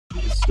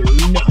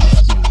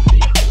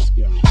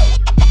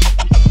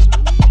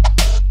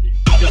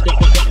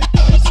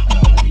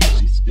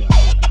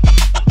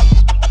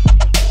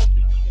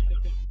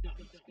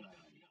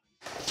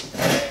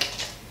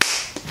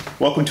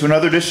Welcome to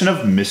another edition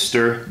of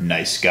Mr.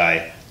 Nice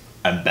Guy.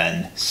 I'm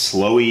Ben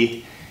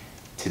Slowey.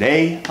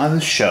 Today on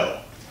the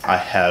show, I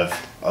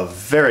have a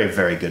very,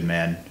 very good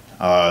man.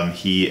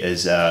 He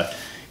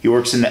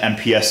works in the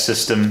MPS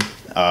system.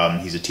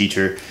 He's a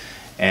teacher,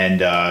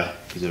 and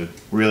he's a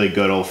really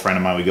good old friend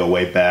of mine. We go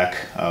way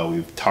back.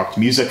 We've talked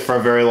music for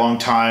a very long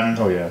time.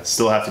 Oh yeah,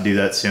 still have to do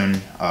that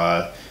soon.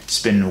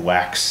 Spin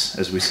wax,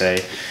 as we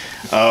say.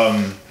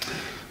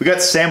 We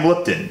got Sam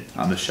Lipton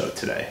on the show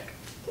today.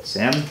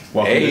 Sam,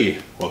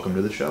 welcome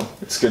to the show.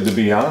 It's good to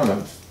be on.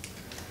 I've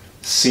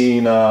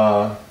seen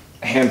a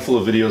handful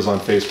of videos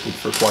on Facebook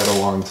for quite a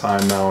long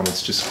time now, and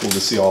it's just cool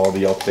to see all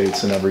the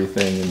updates and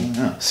everything,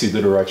 and see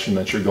the direction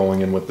that you're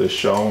going in with this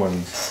show.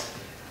 And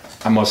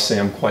I must say,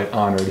 I'm quite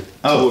honored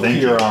to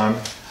appear on.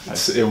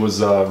 It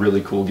was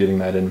really cool getting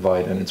that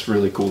invite, and it's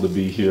really cool to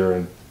be here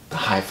in the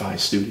Hi-Fi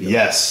studio.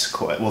 Yes,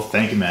 quite. Well,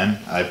 thank you, man.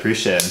 I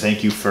appreciate it, and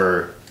thank you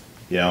for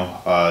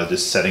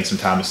just setting some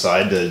time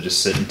aside to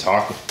just sit and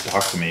talk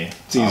to me.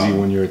 It's easy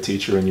when you're a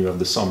teacher and you have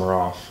the summer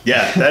off.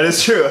 Yeah, that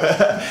is true.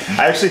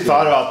 I actually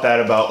thought about that,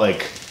 about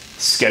like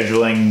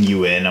scheduling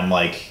you in. I'm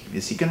like,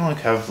 is he gonna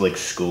have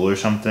school or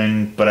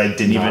something? But I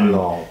didn't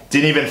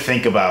even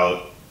think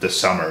about the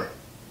summer.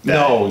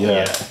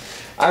 I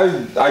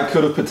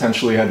could have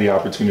potentially had the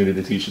opportunity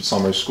to teach at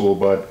summer school,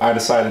 but I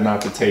decided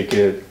not to take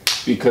it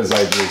because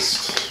I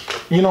just,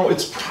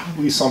 it's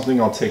probably something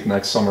I'll take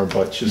next summer,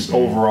 but just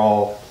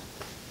overall,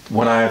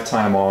 when I have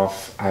time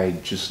off, I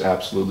just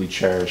absolutely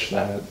cherish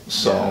that.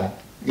 So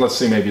let's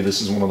say maybe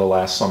this is one of the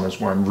last summers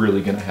where I'm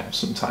really going to have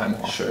some time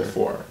off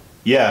before.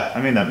 Yeah,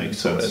 I mean, that makes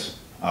sense.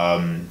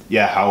 How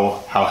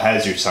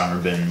has your summer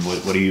been?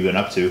 What have you been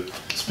up to?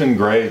 It's been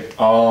great.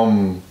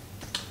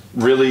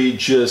 Really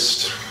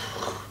just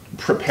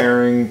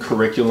preparing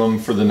curriculum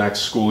for the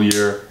next school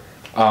year.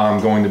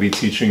 I'm going to be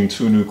teaching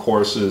 2 new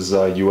courses,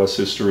 U.S.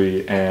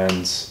 History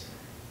and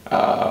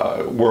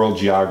World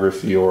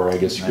Geography, or I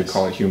guess you could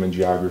call it Human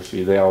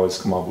Geography. They always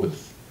come up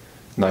with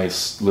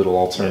nice little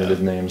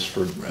alternative names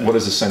for what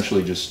is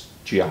essentially just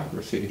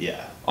geography.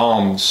 Yeah.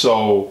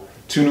 So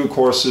 2 new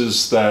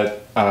courses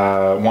that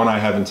one I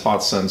haven't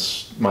taught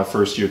since my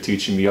first year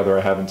teaching, the other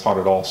I haven't taught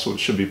at all, so it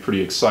should be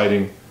pretty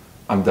exciting.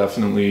 I'm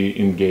definitely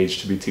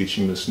engaged to be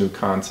teaching this new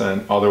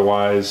content.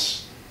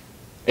 Otherwise,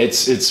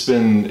 it's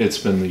been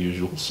the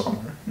usual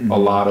summer. A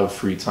lot of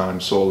free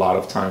time, so a lot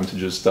of time to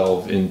just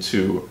delve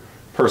into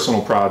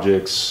personal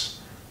projects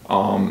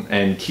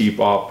and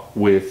keep up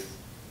with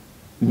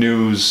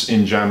news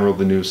in general,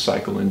 the news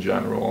cycle in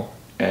general,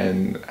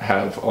 and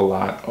have a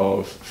lot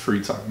of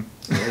free time.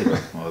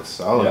 Well, it's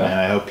solid, man.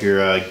 I hope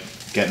you're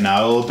getting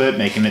out a little bit,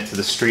 making it to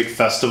the street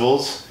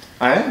festivals.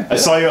 I am. I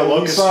saw you at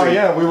Locust Street.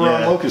 Yeah, we were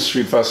on Locust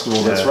Street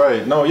Festival. That's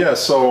right.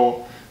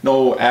 So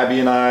Abby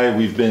and I,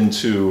 we've been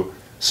to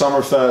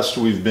Summerfest.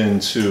 We've been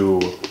to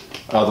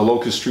the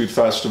Locust Street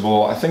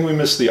Festival. I think we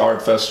missed the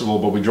art festival,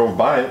 but we drove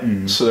by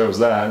it, so there was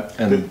that,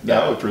 and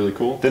that looked really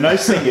cool. The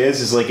nice thing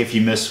is if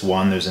you miss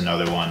one, there's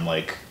another one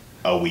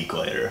a week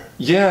later.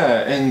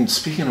 Yeah, and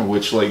speaking of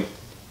which,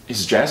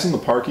 is Jazz in the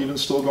Park even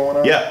still going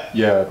on?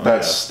 Yeah.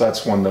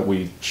 That's one that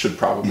we should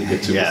probably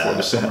get to before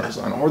the summer is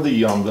on, or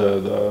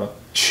the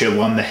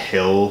Chill on the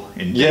Hill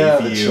in Bayview. Yeah,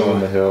 the Chill on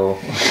the Hill.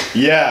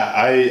 Yeah,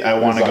 I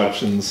want to go.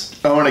 Options.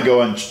 I want to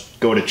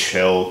go to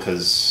Chill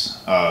because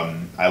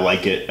I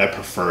like it. I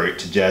prefer it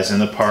to Jazz in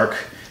the Park.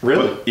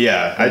 Really? But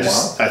yeah,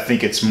 I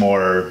think it's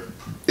more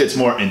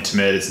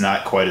intimate. It's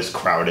not quite as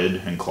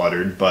crowded and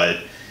cluttered, but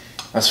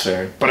that's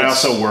fair. But I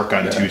also work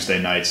on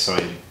Tuesday nights, so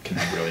I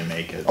can't really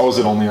make it. Oh, is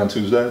it only on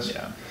Tuesdays?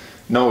 Yeah.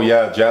 No,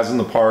 Jazz in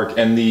the Park,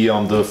 and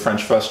the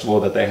French festival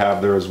that they have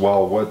there as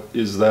well. What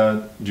is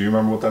that? Do you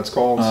remember what that's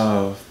called?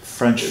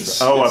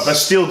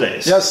 Bastille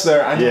Days. Yes,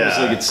 there. I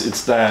know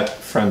it's that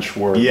French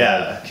word.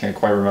 Yeah. I can't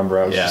quite remember.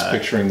 I was just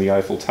picturing the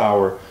Eiffel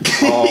Tower,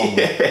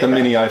 the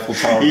mini Eiffel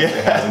Tower that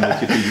they have in the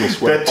Cathedral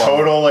Square. The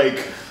total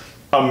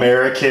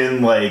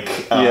American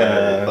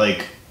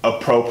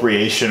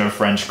appropriation of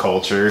French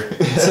culture.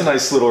 It's a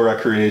nice little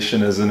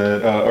recreation, isn't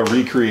it? A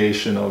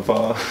recreation of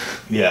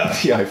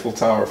the Eiffel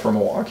Tower from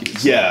Milwaukee.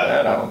 It's not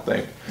bad, I don't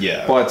think.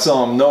 Yeah. But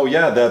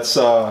that's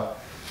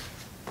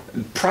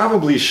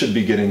probably should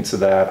be getting to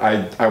that.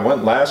 I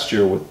went last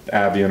year with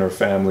Abby and her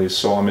family,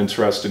 so I'm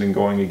interested in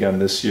going again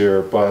this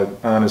year. But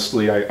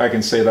honestly, I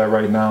can say that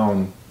right now,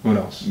 and who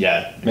knows?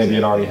 Yeah. Exactly. Maybe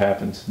it already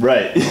happened.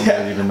 Right.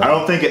 I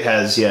don't think it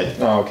has yet.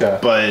 Oh, okay.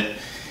 But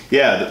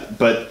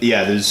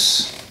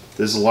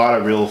there's a lot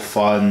of real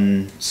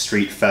fun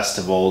street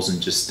festivals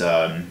and just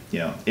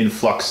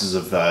influxes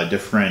of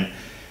different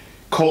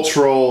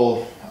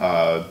cultural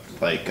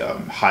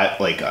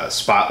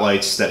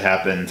spotlights that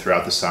happen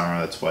throughout the summer.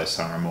 That's why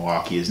summer in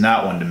Milwaukee is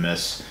not one to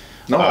miss.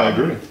 No, I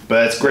agree.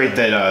 But it's great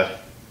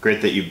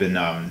that you've been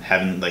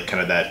having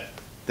kind of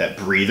that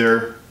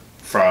breather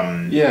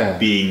from Yeah.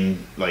 being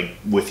like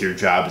with your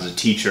job as a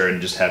teacher and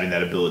just having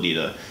that ability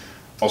to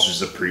also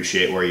just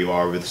appreciate where you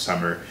are over the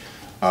summer.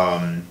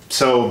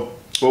 So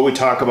what we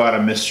talk about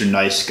on Mr.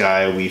 Nice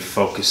Guy, we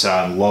focus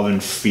on love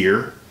and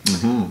fear.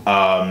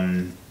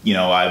 You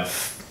know,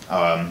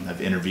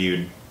 I've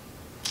interviewed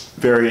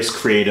various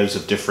creatives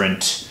of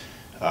different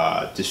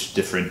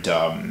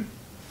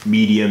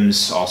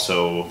mediums.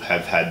 Also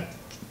have had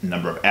a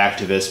number of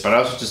activists, but I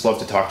also just love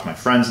to talk to my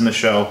friends in the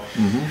show.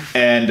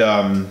 And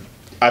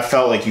I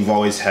felt like you've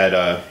always had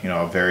a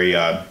very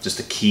just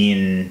a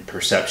keen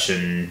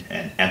perception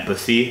and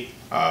empathy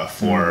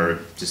for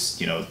just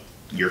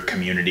your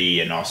community,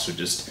 and also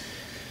just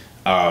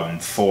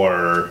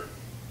for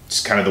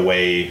just kind of the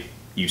way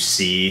you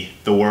see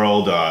the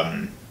world.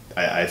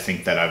 I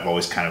think that I've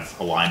always kind of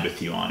aligned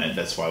with you on it.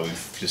 That's why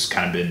we've just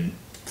kind of been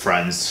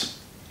friends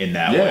in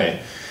that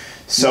way.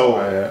 So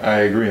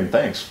I agree, and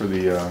thanks for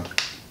the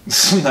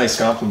some nice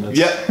compliments.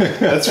 Yeah,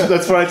 that's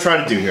what I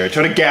try to do here. I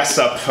try to gas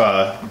up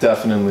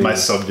definitely my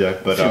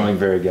subject, but feeling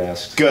very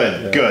gassed.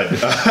 Good.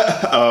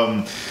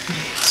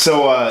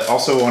 So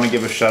also want to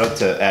give a shout out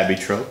to Abby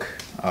Troke,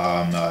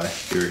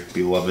 your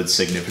beloved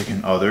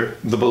significant other.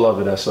 The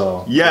beloved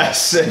SO.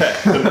 Yes,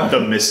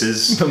 the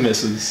missus. The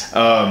missus.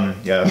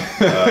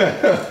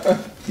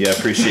 Yeah,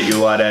 appreciate you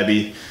a lot,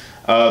 Abby.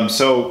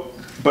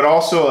 But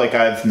also, like,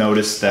 I've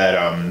noticed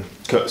that,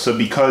 so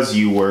because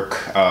you work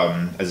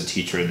as a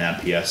teacher in the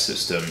MPS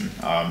system,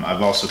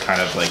 I've also kind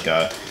of like,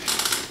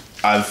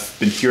 I've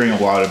been hearing a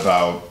lot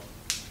about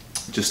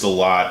just a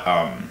lot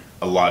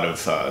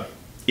of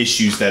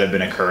issues that have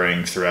been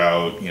occurring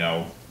throughout,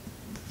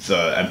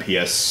 the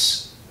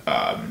MPS,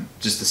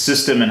 just the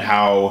system, and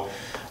how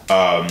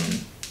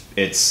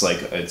it's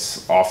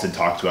often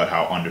talked about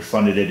how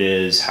underfunded it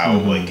is, how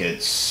like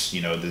it's,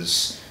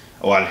 there's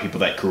a lot of people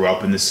that grew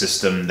up in the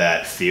system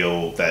that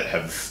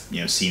have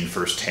seen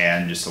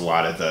firsthand just a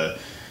lot of the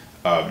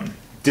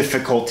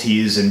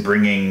difficulties in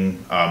bringing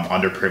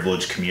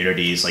underprivileged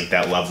communities like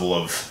that level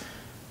of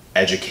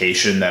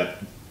education that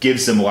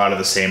gives them a lot of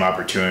the same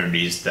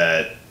opportunities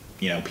that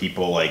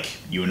people like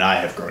you and I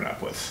have grown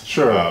up with.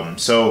 Sure.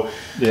 So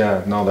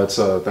yeah, no, that's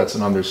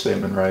an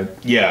understatement, right?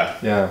 Yeah.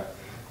 Yeah.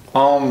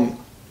 No,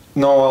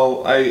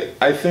 well,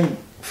 I think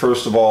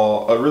first of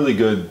all, a really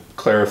good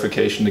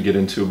clarification to get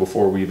into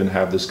before we even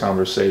have this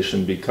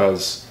conversation,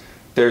 because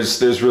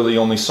there's really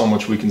only so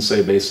much we can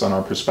say based on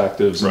our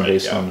perspectives and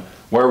based on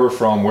where we're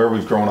from, where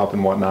we've grown up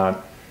and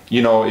whatnot.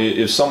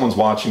 If someone's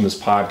watching this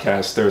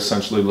podcast, they're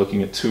essentially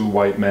looking at two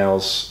white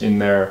males in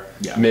their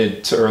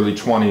mid to early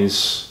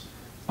 20s.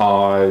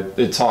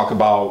 They talk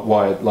about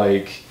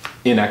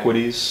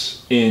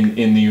inequities in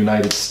the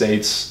United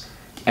States,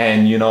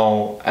 and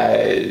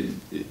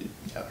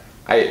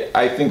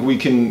I think we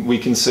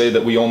can say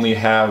that we only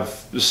have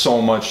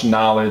so much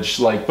knowledge,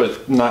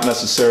 but not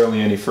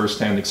necessarily any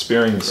firsthand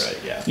experience.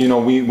 Right, yeah.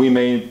 We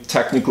may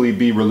technically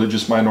be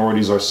religious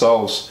minorities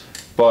ourselves,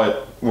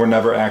 but we're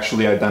never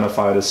actually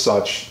identified as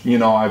such.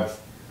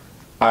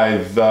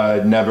 I've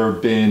never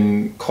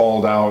been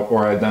called out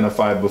or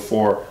identified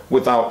before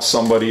without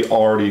somebody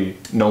already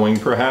knowing,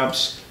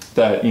 perhaps,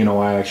 that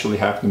I actually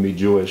happen to be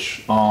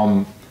Jewish.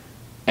 And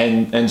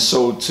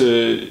so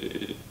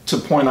to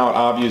point out,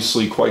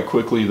 obviously, quite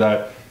quickly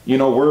that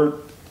we're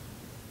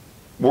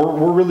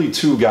really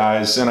two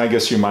guys, and I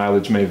guess your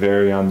mileage may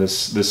vary on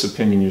this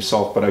opinion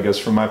yourself, but I guess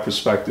from my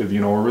perspective,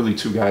 we're really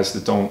two guys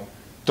that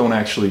don't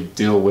actually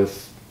deal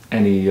with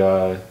any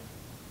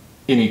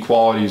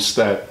inequalities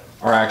that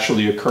are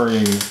actually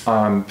occurring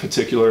on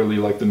particularly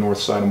like the north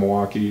side of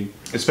Milwaukee,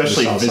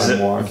 especially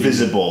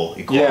visible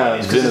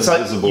equalities. Because it's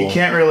like visible. You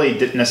can't really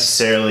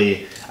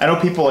necessarily. I know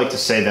people like to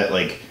say that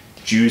like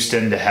Jews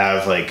tend to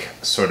have like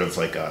sort of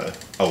like a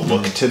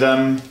look to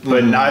them,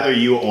 but neither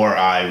you or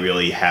I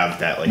really have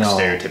that like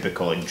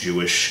stereotypical like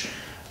Jewish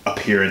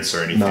appearance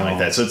or anything like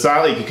that. So it's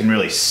not like you can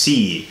really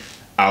see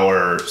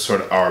our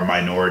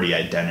minority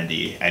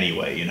identity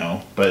anyway,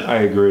 But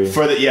I agree.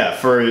 For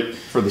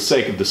the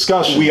sake of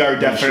discussion, we are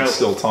definitely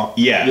still talk.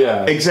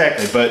 Yeah,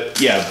 exactly. But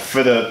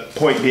for the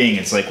point being,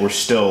 it's like we're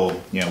still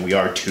we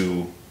are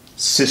two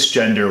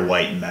cisgender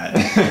white men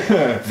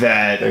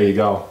that there you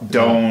go.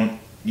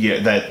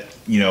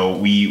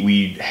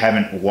 We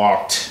haven't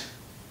walked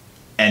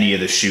any of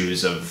the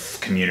shoes of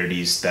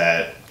communities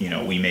that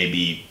we may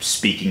be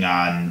speaking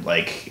on,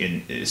 like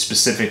in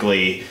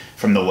specifically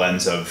from the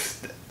lens of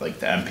like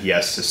the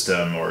MPS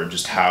system, or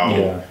just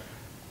how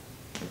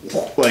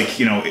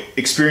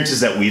experiences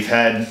that we've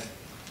had.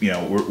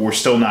 We're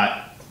still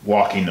not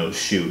walking those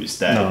shoes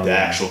that the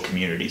actual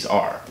communities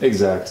are.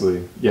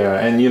 Exactly. Yeah,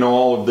 and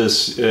all of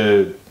this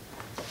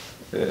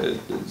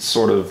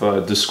sort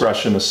of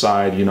discretion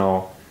aside,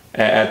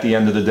 at the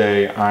end of the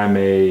day, I'm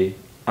a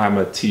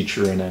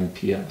teacher in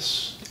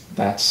MPS.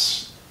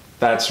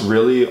 That's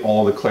really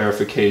all the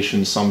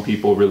clarification some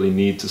people really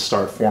need to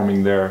start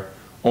forming their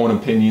own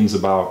opinions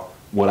about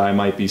what I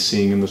might be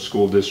seeing in the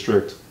school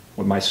district,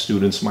 what my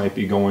students might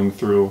be going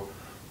through,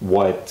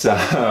 what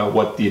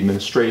the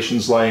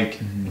administration's like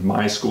in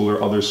my school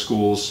or other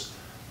schools.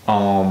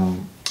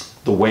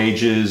 the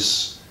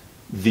wages,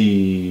 the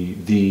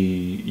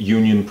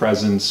union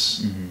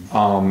presence,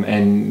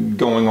 and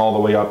going all the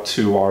way up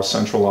to our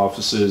central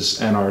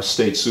offices and our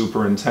state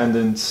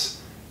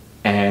superintendents,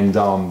 and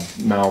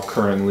now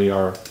currently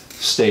our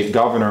state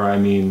governor. I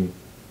mean,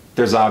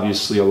 there's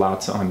obviously a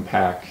lot to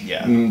unpack.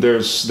 Yeah.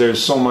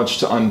 There's so much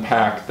to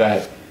unpack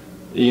that,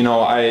 you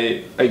know,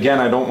 I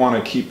don't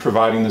want to keep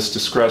providing this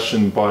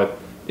discretion, but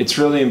it's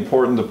really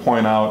important to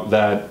point out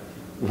that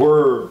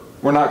we're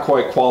not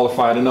quite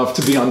qualified enough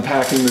to be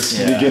unpacking this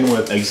to begin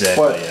with.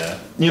 Exactly. But,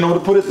 you know, to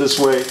put it this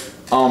way,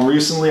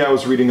 recently I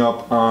was reading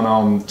up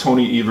on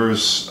Tony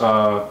Evers'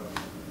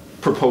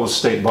 proposed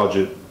state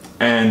budget,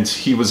 and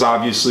he was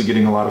obviously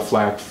getting a lot of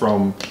flack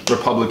from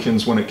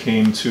Republicans when it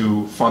came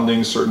to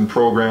funding certain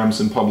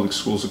programs in public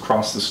schools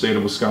across the state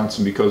of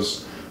Wisconsin,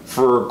 because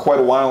for quite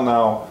a while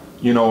now,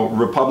 you know,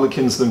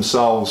 Republicans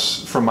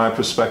themselves, from my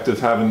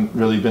perspective, haven't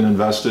really been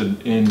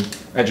invested in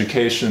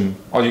education.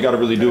 All you got to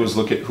really do is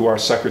look at who our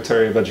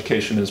Secretary of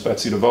Education is,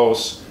 Betsy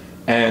DeVos,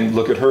 and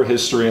look at her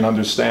history and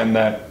understand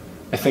that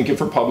I think if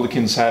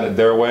Republicans had it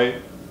their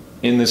way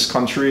in this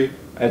country,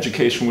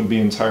 education would be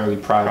entirely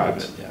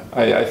private.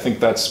 I think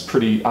that's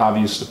pretty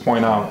obvious to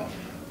point out.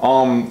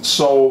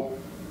 So,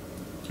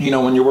 you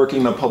know, when you're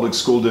working in a public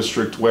school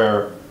district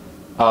where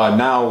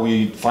now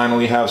we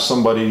finally have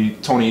somebody,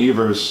 Tony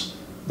Evers,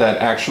 that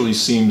actually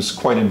seems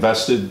quite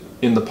invested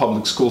in the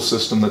public school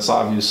system, that's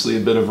obviously a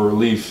bit of a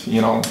relief,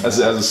 you know, as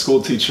a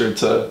school teacher,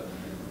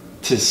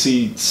 to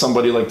see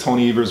somebody like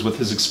Tony Evers with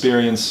his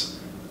experience,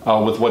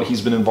 with what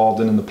he's been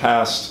involved in the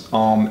past.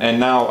 And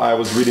now I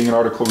was reading an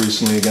article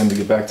recently, again, to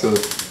get back to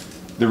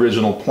the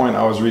original point,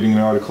 I was reading an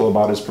article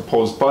about his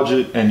proposed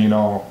budget, and, you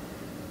know,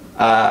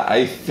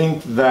 I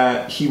think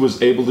that he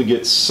was able to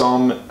get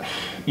some,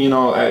 you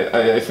know,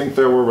 I think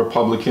there were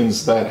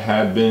Republicans that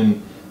had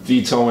been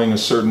vetoing a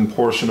certain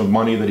portion of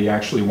money that he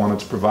actually wanted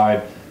to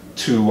provide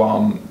to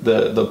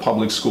the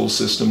public school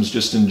systems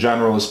just in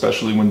general,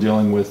 especially when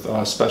dealing with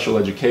special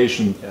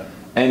education. Yeah.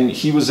 And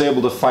he was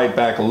able to fight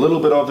back a little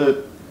bit of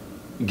it,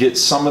 get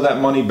some of that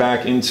money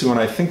back into, and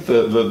I think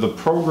the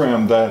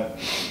program that,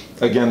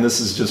 again, this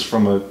is just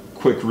from a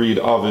quick read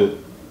of it,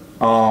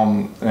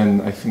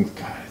 and I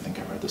think I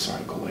read this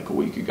article like a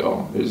week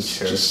ago. There's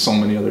just so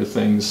many other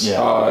things.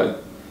 Yeah.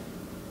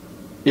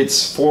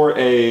 It's for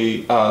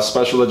a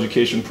special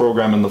education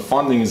program, and the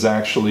funding is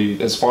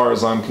actually, as far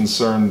as I'm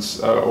concerned,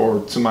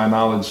 or to my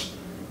knowledge,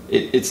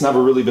 it's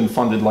never really been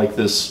funded like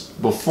this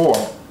before.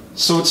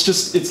 So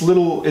it's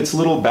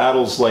little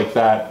battles like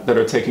that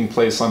are taking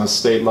place on a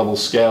state level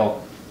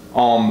scale,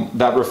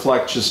 that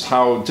reflect just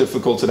how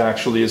difficult it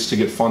actually is to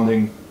get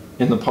funding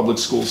in the public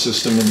school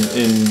system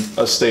in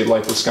a state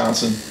like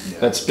Wisconsin,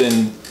 that's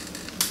been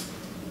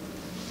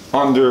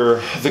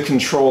under the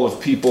control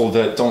of people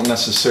that don't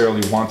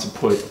necessarily want to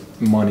put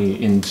money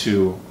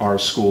into our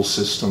school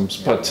systems.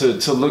 But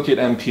to look at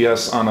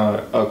MPS on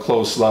a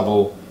close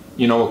level,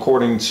 you know,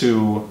 according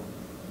to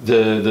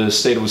the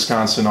state of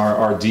Wisconsin,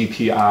 our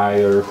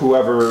DPI, or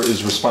whoever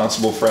is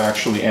responsible for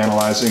actually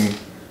analyzing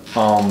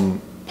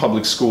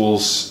public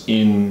schools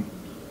in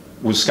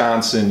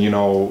Wisconsin, you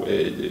know,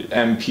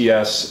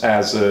 MPS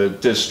as a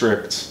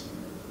district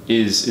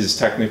is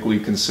technically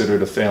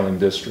considered a failing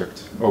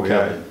district.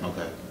 Okay. Really?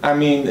 Okay. I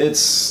mean,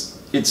 it's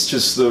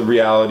just the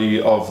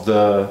reality of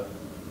the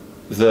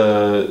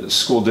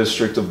school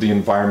district, of the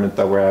environment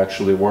that we're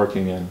actually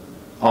working in.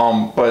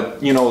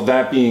 But, you know,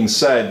 that being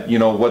said, you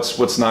know,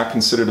 what's not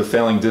considered a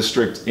failing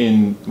district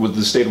with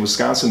the state of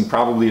Wisconsin,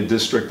 probably a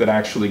district that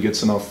actually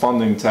gets enough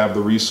funding to have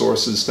the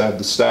resources, to have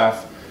the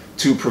staff,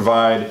 to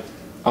provide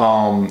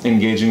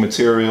engaging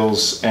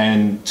materials,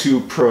 and to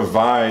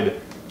provide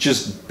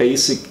just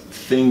basic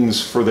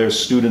things for their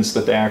students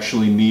that they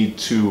actually need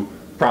to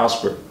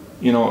prosper.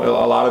 You know,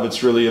 a lot of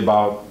it's really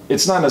about,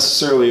 it's not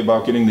necessarily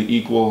about getting the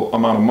equal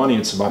amount of money,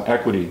 it's about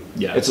equity.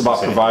 Yeah, it's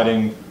about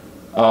providing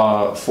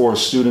for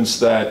students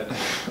that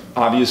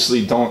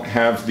obviously don't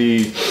have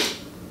the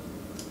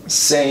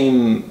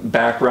same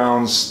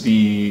backgrounds,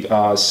 the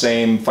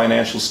same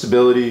financial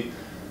stability,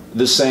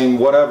 the same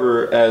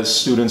whatever as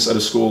students at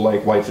a school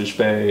like Whitefish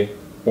Bay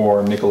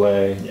or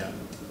Nicolet,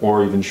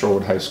 or even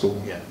Shorewood High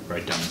School. Yeah,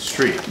 right down the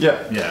street.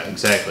 Yeah. Yeah,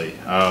 exactly.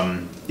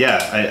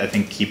 I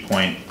think key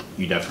point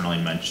you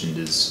definitely mentioned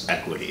is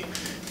equity.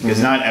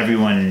 Because not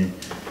everyone,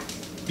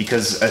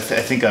 because I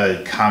think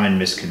a common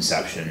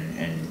misconception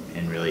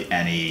in really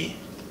any,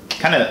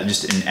 kind of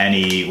just in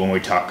any, when we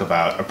talk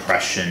about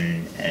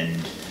oppression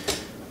and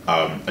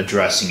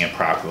addressing it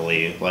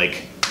properly,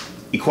 like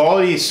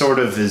equality sort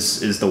of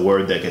is the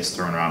word that gets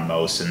thrown around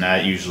most, and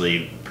that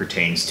usually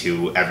pertains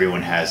to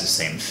everyone has the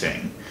same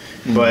thing.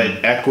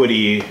 But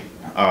equity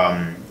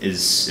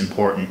is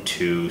important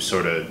to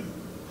sort of,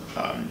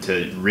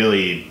 to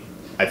really,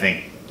 I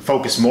think,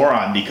 focus more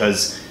on,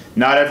 because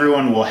not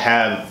everyone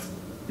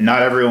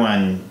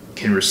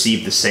can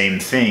receive the same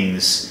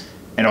things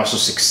and also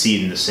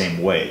succeed in the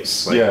same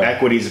ways. Like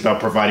equity is about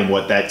providing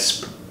what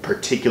that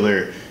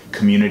particular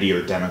community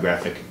or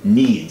demographic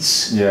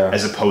needs,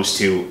 as opposed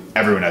to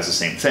everyone has the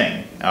same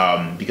thing.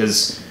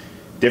 Because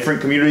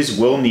different communities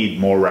will need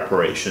more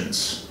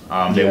reparations.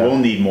 They Yeah. will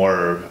need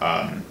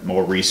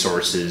more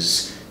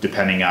resources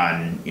depending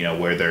on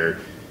where they're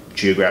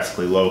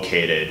geographically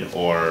located,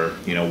 or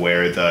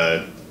where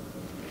the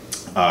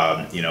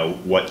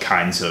what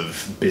kinds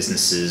of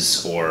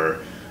businesses or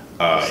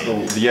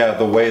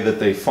The way that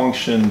they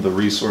function, the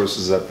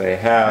resources that they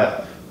have,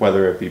 Yeah.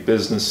 whether it be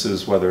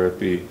businesses, whether it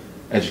be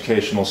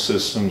educational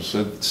systems,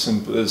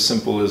 as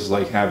simple as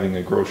like having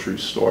a grocery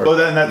store. Well,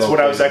 then that's what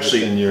I was located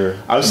actually. within your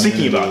I was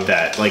thinking community. about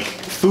that, like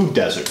food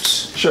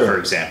deserts, Sure. for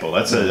example.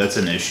 That's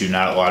an issue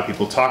not a lot of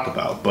people talk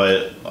about,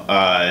 but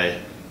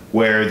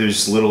where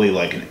there's literally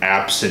like an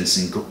absence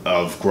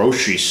of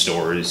grocery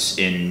stores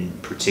in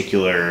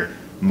particular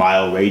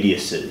mile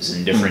radiuses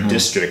in different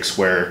districts,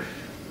 where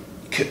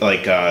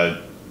like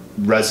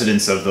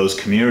residents of those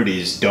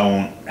communities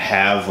don't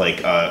have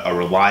like a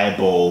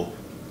reliable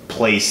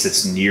place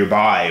that's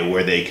nearby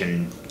where they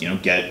can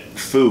get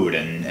food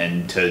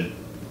and to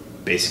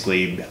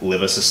basically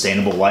live a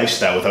sustainable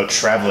lifestyle without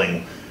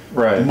traveling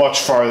Right.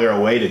 much farther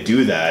away to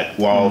do that.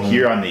 While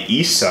here on the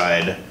east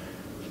side,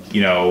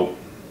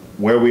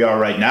 where we are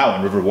right now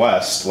in River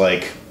West,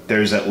 like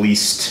there's at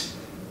least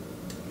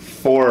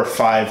 4 or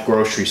 5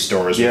 grocery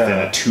stores Yeah. within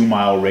a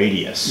 2-mile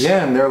radius.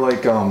 Yeah, and there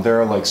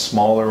are like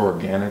smaller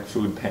organic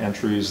food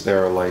pantries.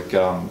 There are like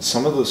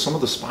some of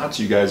the spots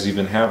you guys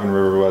even have in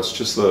River West.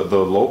 Just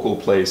the local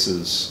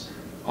places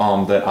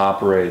that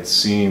operate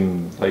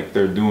seem like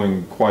they're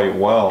doing quite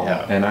well.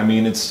 Yeah. And I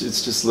mean, it's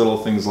just little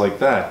things like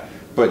that.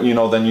 But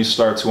then you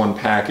start to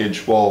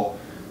unpackage. Well,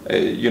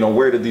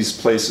 where did these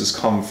places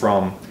come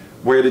from?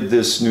 Where did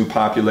this new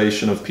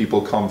population of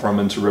people come from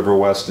into River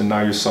West? And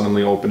now you're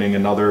suddenly opening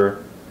another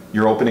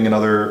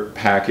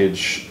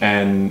package,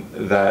 and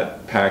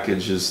that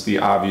package is the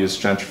obvious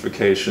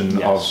gentrification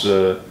Yes.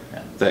 of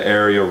the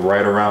area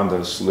right around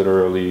us.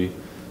 Literally,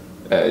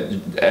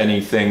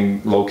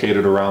 anything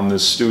located around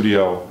this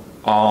studio,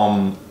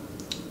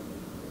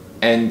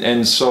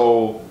 and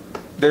so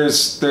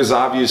there's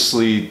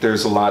obviously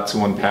a lot to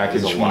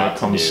unpackage There's a when lot it to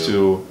comes do.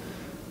 to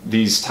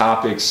these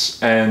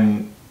topics.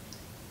 And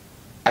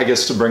I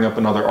guess to bring up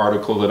another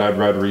article that I'd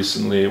read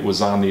recently, it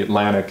was on the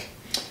Atlantic.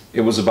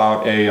 It was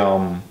about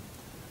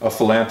a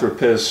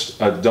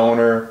philanthropist, a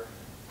donor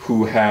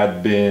who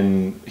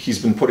he's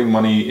been putting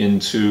money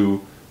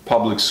into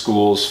public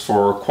schools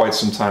for quite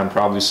some time,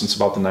 probably since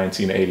about the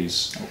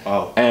 1980s.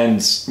 Oh.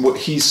 And what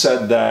he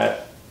said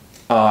that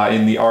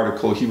in the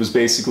article, he was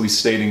basically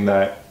stating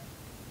that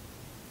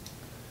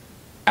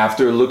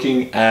after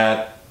looking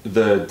at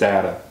the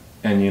data,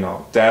 and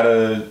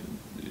data,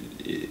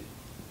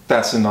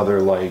 that's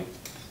another like,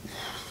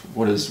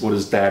 what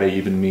does data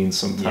even mean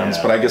sometimes?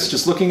 Yeah. But I guess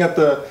just looking at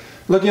the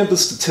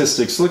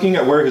statistics, looking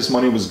at where his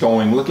money was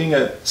going, looking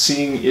at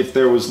seeing if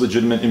there was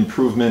legitimate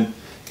improvement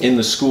in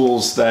the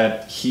schools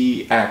that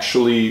he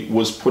actually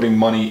was putting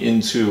money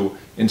into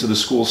the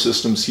school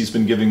systems he's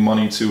been giving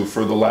money to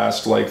for the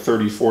last like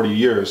 30, 40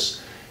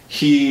 years.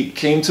 He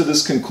came to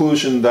this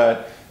conclusion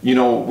that,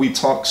 we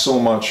talk so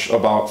much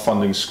about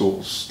funding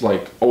schools,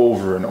 like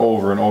over and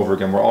over and over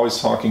again. We're always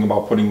talking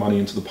about putting money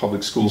into the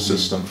public school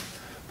system.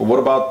 But what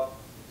about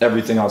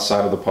everything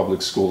outside of the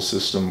public school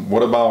system?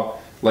 What about,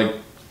 like,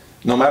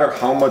 no matter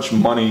how much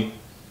money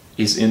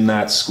is in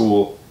that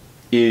school,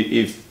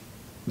 if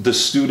the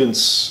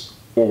students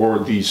or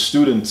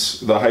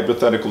the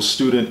hypothetical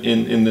student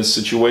in this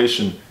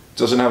situation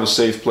doesn't have a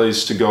safe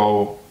place to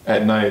go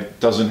at night,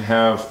 doesn't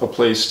have a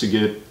place to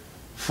get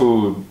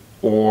food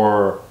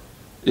or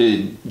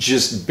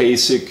just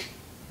basic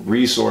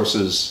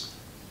resources,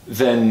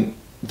 then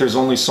there's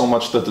only so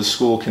much that the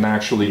school can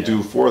actually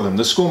do for them.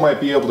 The school might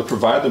be able to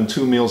provide them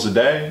 2 meals a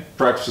day,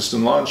 breakfast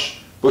and lunch,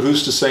 but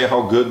who's to say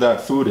how good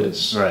that food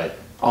is? Right.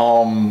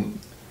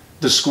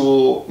 The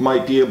school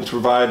might be able to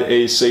provide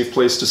a safe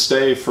place to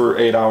stay for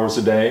 8 hours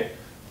a day,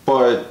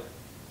 but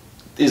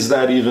is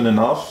that even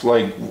enough?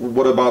 Like,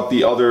 what about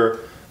the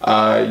other,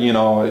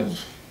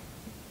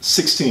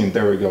 16,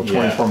 there we go,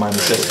 24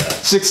 minus 8. Right, yeah.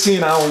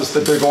 16 hours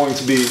that they're going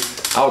to be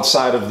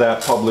outside of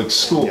that public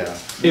school. Yeah.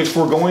 If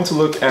we're going to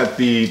look at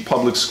the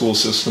public school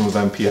system of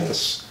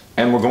MPS,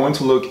 and we're going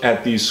to look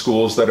at these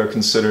schools that are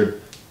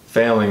considered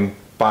failing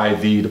by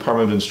the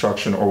Department of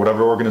Instruction or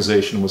whatever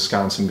organization in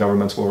Wisconsin,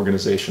 governmental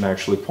organization,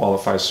 actually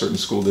qualifies certain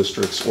school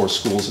districts or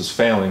schools as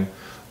failing,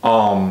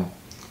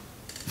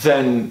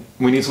 then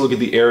we need to look at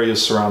the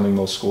areas surrounding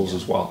those schools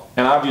as well.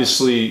 And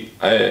obviously,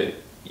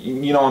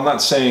 I'm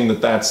not saying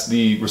that that's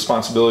the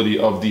responsibility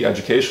of the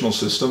educational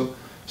system.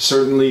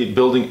 Certainly,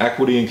 building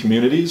equity in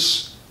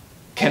communities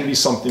can be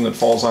something that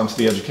falls onto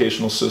the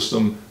educational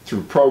system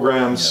through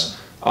programs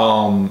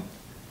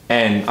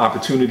and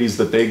opportunities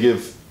that they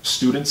give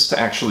students to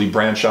actually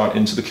branch out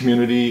into the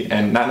community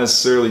and not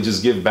necessarily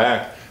just give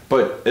back,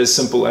 but as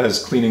simple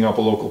as cleaning up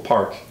a local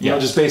park.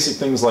 Just basic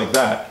things like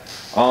that.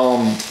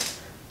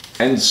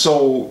 And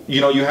so,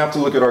 you have to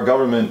look at our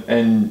government,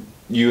 and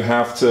you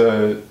have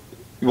to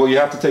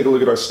take a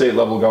look at our state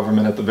level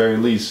government at the very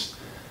least.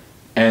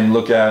 and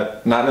look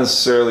at not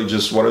necessarily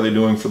just what are they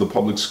doing for the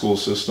public school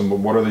system, but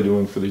what are they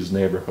doing for these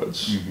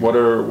neighborhoods? What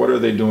are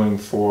they doing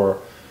for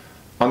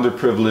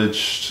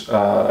underprivileged,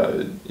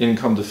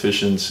 income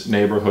deficient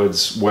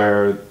neighborhoods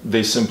where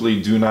they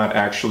simply do not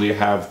actually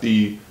have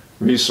the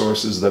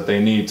resources that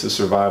they need to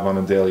survive on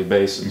a daily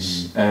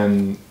basis.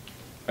 And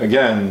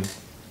again,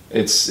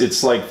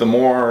 it's like the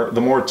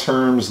more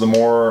terms, the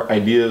more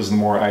ideas, the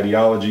more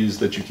ideologies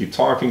that you keep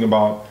talking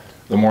about,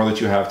 the more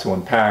that you have to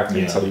unpack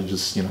until you're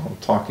just,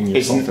 talking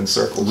yourself in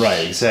circles.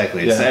 Right,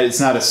 exactly. It's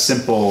not a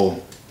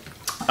simple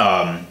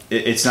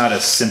it's not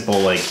a simple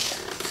like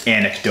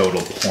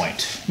anecdotal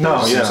point.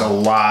 There's a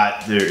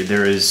lot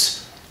there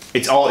is,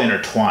 it's all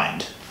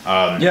intertwined.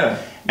 And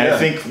I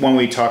think when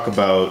we talk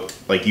about,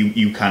 like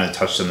you kind of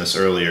touched on this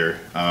earlier,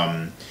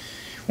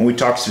 when we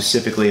talk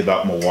specifically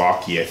about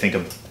Milwaukee, I think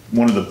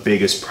one of the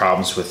biggest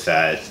problems with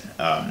that,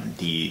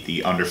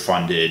 the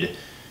underfunded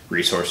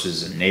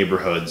resources in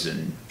neighborhoods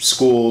and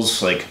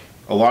schools, like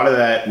a lot of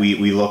that,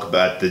 we look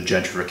at the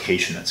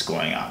gentrification that's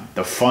going on,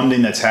 the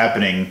funding that's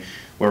happening,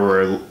 where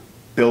we're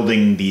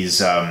building these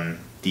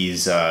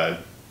high-end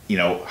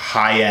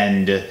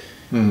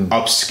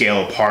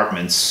upscale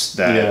apartments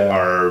that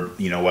are,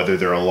 whether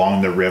they're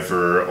along the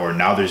river or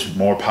now there's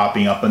more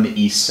popping up on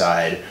the east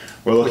side.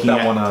 We're looking at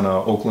that one on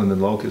Oakland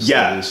and Locust.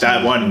 Yeah,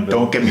 that one.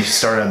 Don't get me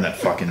started on that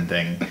fucking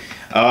thing.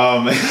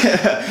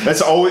 That's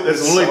literally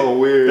so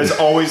weird. That's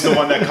always the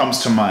one that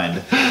comes to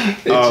mind.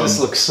 It just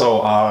looks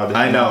so odd.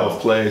 I know. Out of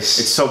place.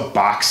 It's so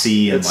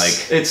boxy and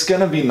it's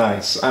gonna be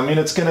nice. I mean,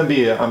 it's gonna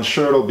be. I'm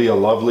sure it'll be a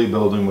lovely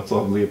building with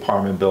lovely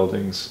apartment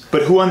buildings.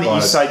 But who on the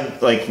east side,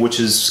 which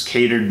is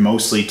catered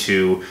mostly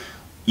to,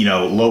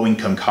 low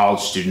income college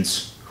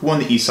students, who on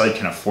the east side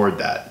can afford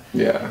that?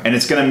 Yeah. And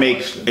it's gonna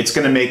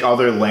make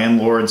other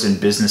landlords and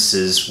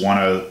businesses want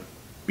to,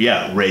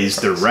 raise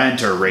their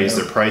rent or raise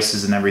their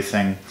prices and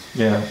everything.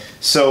 Yeah.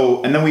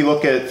 So, and then we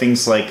look at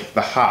things like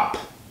the hop,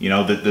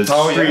 the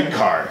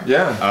streetcar.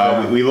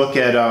 Yeah. We look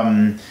at,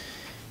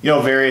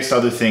 various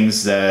other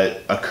things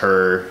that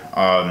occur.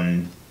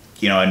 I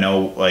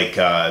know,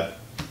 we're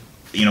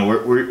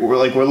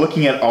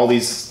looking at all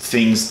these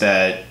things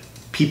that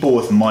people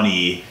with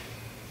money,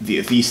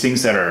 these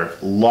things that are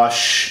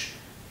lush,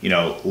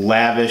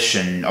 lavish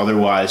and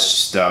otherwise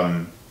just,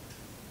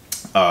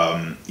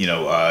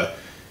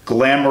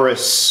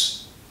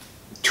 glamorous,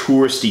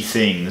 touristy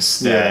things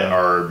that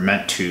are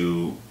meant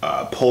to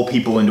pull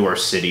people into our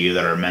city,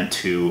 that are meant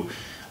to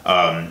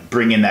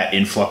bring in that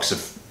influx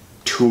of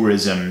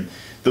tourism,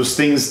 those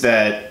things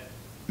that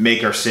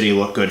make our city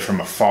look good from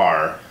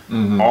afar.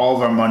 All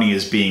of our money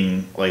is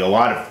being, a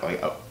lot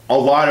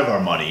of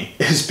our money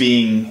is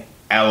being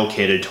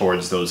allocated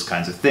towards those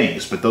kinds of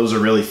things, but those are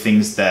really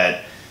things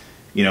that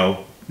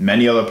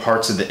many other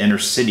parts of the inner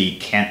city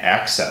can't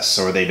access,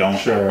 or they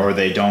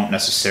don't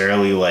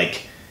necessarily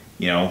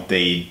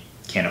they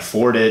can't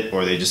afford it,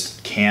 or they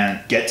just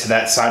can't get to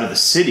that side of the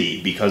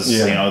city because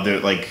they're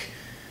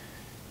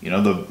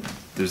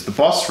there's the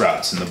bus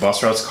routes, and the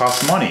bus routes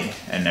cost money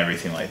and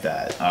everything like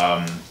that.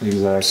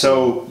 Exactly.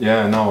 So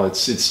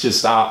it's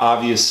just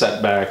obvious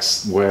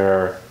setbacks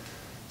where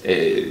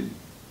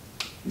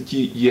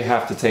you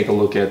have to take a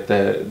look at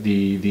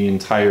the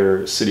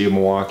entire city of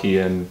Milwaukee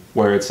and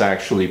where it's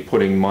actually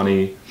putting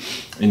money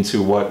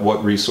into,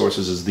 what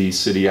resources is the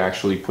city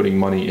actually putting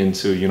money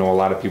into. A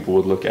lot of people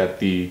would look at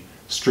the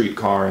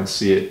streetcar and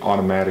see it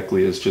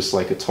automatically as just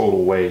like a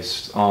total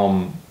waste.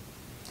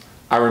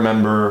 I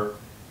remember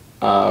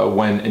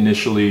when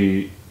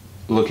initially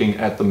looking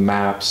at the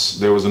maps,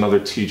 there was another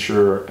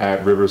teacher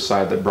at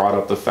Riverside that brought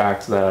up the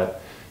fact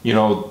that,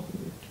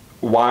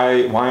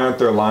 why aren't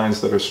there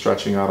lines that are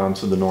stretching out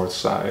onto the north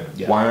side?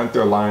 Yeah. Why aren't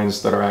there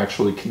lines that are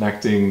actually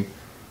connecting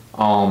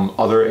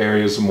other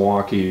areas of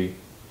Milwaukee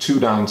to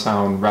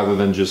downtown, rather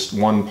than just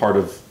one part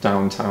of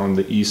downtown,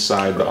 the east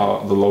side,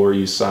 the lower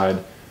east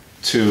side,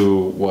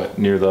 to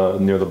near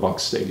the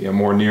Bucks Stadium,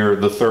 or near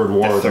the Third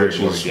Ward, which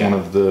is one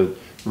of the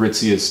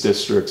ritziest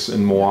districts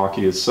in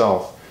Milwaukee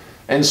itself.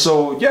 And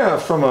so,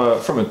 from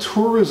a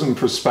tourism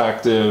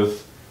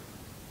perspective,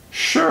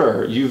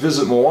 sure, you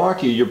visit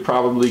Milwaukee, you're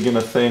probably going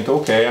to think,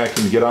 okay, I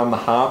can get on the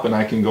hop and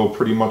I can go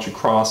pretty much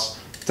across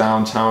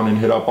downtown and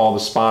hit up all the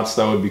spots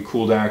that would be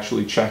cool to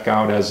actually check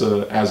out as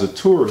a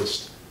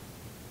tourist.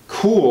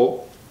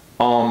 Cool.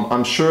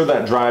 I'm sure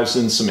that drives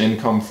in some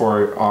income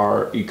for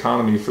our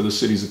economy, for the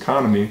city's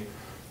economy.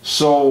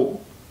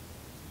 So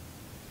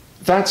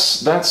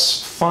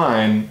that's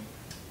fine.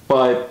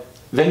 But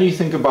then you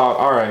think about,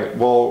 all right,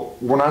 well,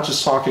 we're not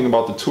just talking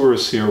about the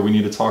tourists here. We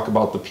need to talk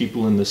about the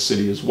people in this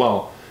city as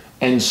well.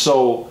 And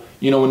so,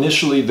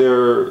 initially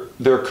there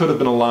could have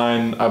been a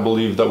line, I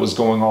believe, that was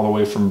going all the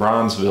way from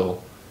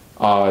Bronzeville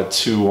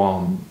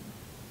to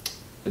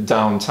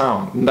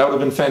downtown. And that would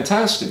have been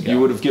fantastic. Yeah. You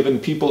would have given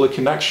people a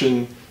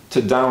connection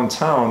to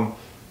downtown,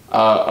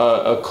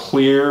 a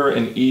clear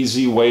and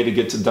easy way to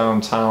get to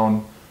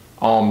downtown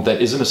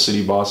that isn't a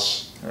city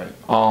bus.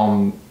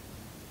 Right.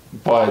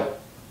 But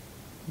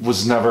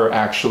was never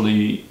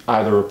actually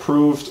either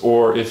approved,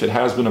 or if it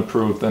has been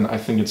approved, then I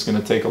think it's going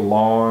to take a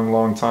long,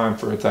 long time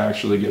for it to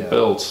actually get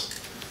built.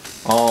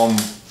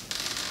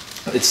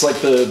 It's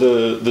like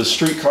the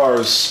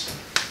streetcars,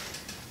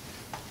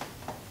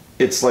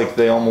 it's like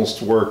they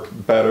almost work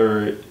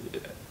better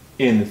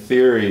in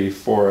theory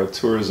for a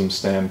tourism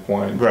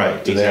standpoint.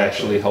 Right, Do they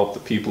actually help the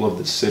people of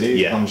the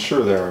city? Yeah. I'm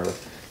sure there are.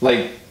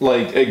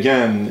 Like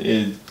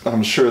again,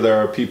 I'm sure there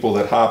are people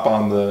that hop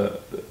on the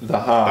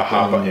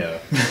hop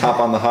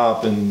on the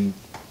hop and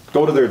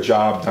go to their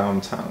job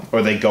downtown.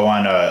 Or they go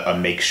on a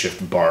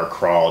makeshift bar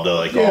crawl to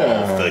like all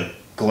of the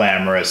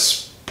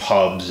glamorous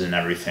pubs and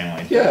everything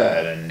like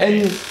that.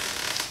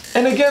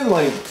 And again,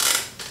 like,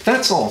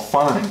 that's all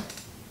fine.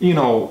 You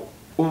know,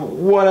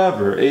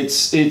 whatever.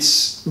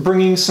 It's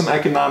bringing some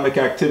economic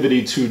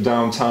activity to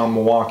downtown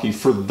Milwaukee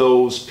for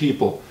those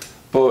people.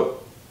 But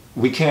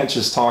we can't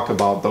just talk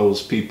about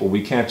those people.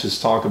 We can't just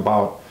talk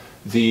about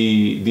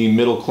the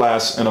middle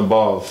class and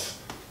above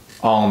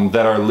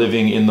that are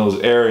living in those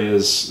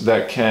areas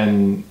that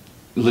can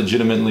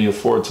legitimately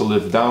afford to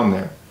live down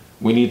there.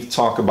 We need to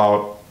talk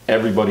about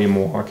everybody in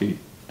Milwaukee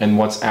and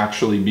what's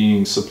actually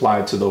being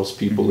supplied to those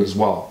people as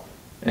well.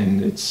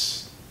 And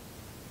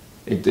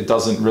it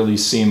doesn't really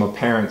seem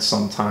apparent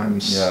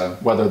sometimes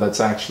whether that's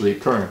actually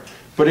occurring.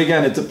 But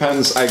again, it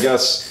depends, I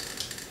guess,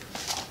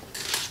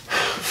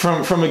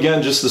 from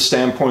again, just the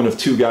standpoint of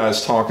two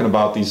guys talking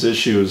about these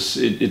issues,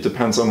 it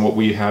depends on what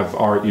we have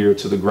our ear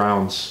to the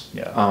ground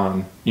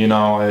on. You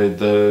know,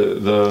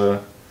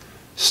 the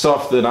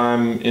stuff that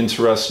I'm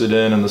interested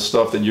in and the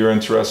stuff that you're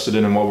interested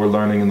in and what we're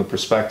learning and the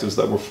perspectives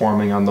that we're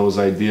forming on those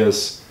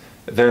ideas,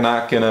 they're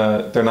not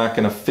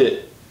gonna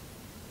fit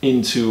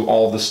into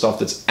all the stuff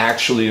that's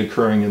actually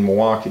occurring in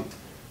Milwaukee.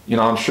 You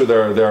know, I'm sure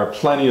there are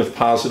plenty of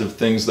positive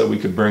things that we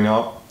could bring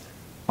up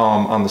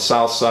on the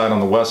south side, on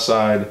the west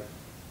side,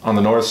 on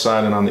the north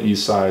side, and on the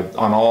east side,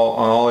 on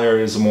all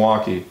areas of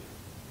Milwaukee.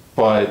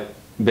 But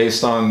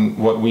based on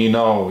what we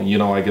know, you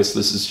know, I guess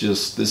this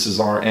is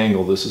our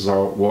angle. This is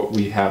what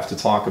we have to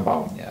talk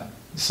about. Yeah.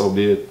 So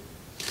be it.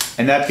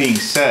 And that being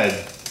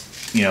said,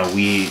 you know,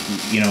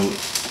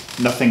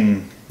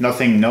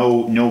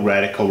 no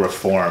radical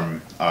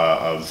reform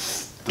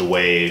of the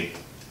way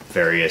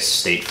various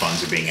state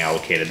funds are being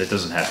allocated. That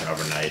doesn't happen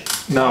overnight.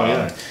 No,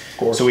 of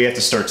course. So we have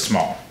to start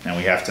small, and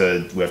we have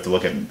to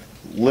look at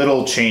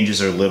little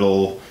changes or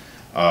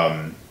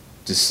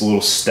just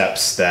little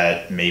steps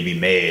that may be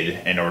made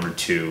in order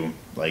to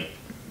like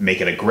make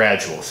it a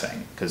gradual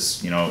thing,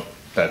 because you know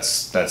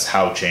that's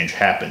how change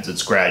happens.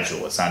 It's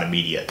gradual. It's not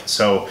immediate.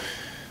 So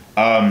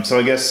I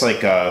guess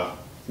like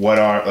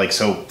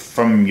so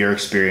from your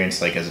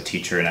experience like as a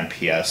teacher in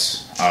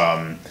MPS,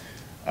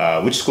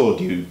 which school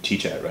do you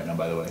teach at right now,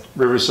 by the way?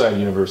 Riverside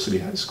University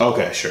High School.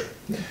 Okay, sure.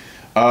 Yeah.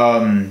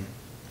 And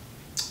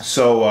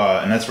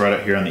that's right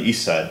out here on the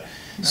east side.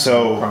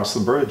 So across the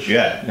bridge.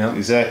 Yeah,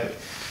 exactly.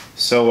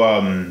 So,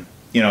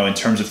 you know, in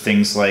terms of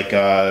things like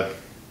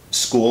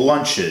school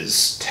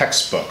lunches,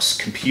 textbooks,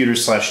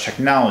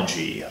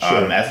 computer/technology,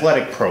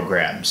 athletic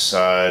programs,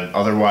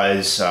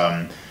 otherwise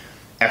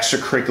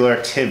extracurricular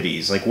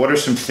activities, like what are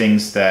some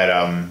things that,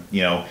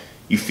 you know,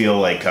 you feel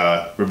like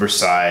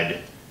Riverside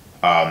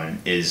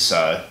is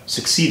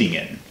succeeding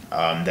in,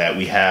 that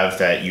we have,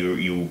 that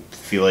you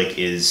feel like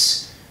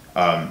is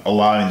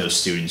allowing those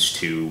students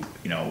to,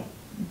 you know,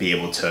 be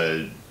able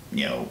to,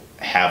 you know,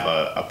 have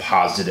a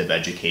positive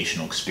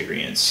educational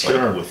experience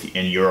like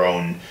within your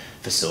own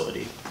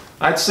facility?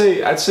 I'd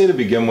say to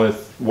begin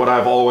with, what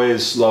I've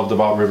always loved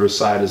about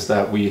Riverside is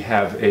that we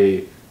have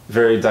a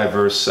very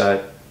diverse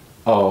set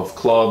of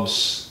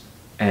clubs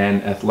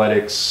and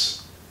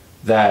athletics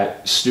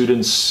that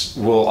students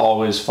will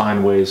always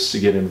find ways to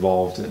get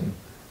involved in.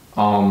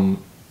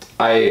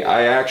 I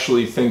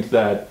actually think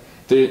that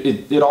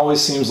it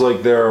always seems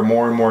like there are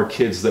more and more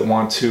kids that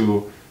want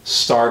to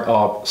start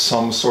up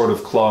some sort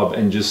of club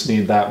and just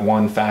need that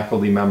one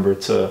faculty member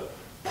to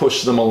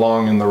push them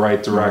along in the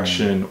right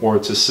direction, or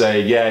to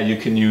say, yeah, you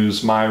can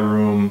use my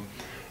room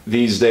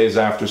these days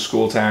after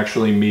school to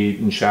actually meet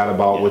and chat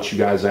about what you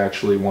guys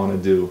actually want to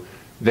do.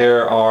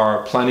 There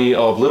are plenty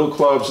of little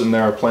clubs and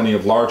there are plenty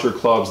of larger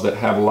clubs that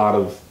have a lot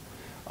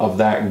of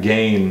that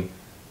gain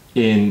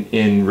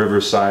in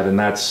Riverside, and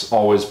that's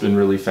always been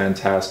really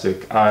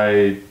fantastic.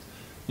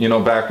 You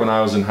know, back when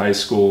I was in high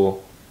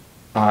school,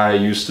 I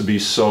used to be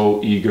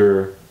so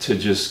eager to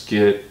just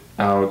get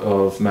out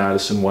of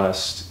Madison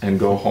West and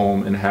go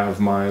home and have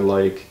my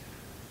like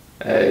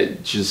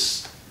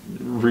just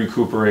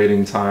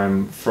recuperating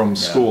time from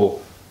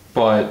school.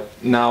 But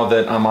now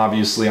that I'm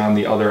obviously on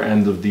the other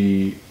end of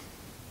the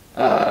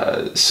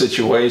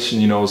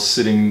situation, you know,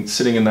 sitting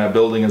in that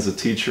building as a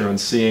teacher and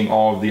seeing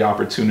all of the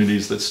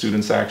opportunities that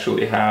students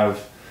actually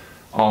have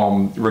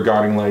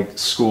regarding like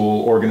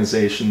school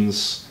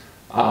organizations,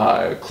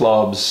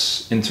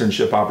 clubs,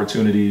 internship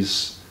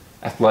opportunities,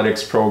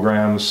 athletics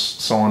programs,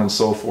 so on and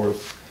so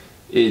forth.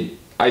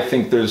 I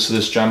think there's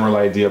this general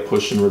idea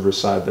pushed in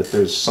Riverside that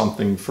there's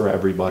something for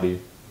everybody,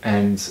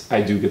 and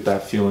I do get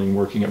that feeling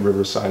working at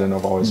Riverside, and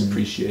I've always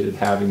appreciated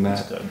having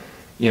that.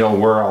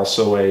 we're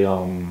also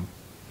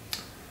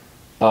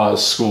a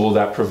school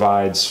that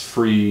provides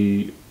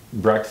free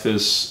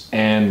breakfasts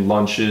and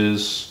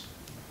lunches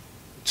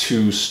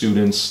to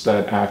students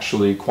that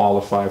actually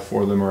qualify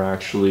for them or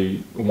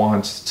actually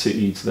want to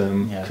eat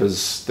them,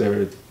 because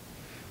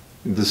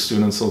the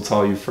students will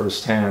tell you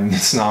firsthand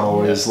it's not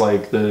always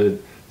like the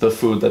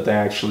food that they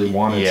actually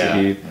wanted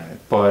to eat,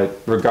 but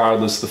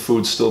regardless, the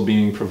food's still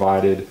being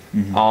provided.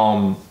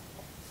 And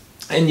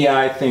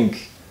I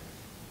think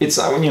it's,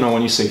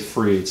 when you say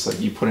free, it's like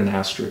you put an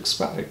asterisk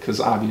by it, because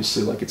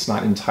obviously, like, it's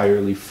not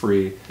entirely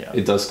free.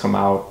 It does come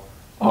out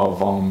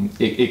of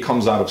it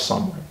comes out of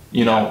somewhere,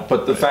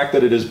 but the fact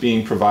that it is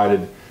being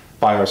provided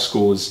by our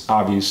school is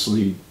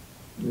obviously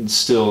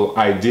still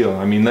ideal.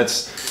 I mean,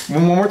 that's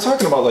when we're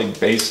talking about like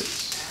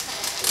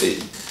basics,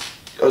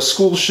 a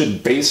school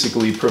should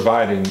basically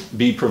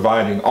be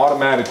providing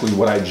automatically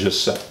what I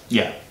just said.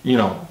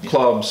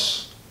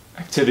 Clubs,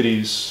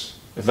 activities,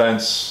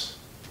 events,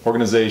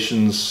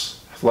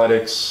 organizations,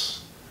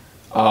 athletics,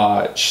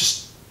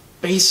 just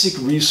basic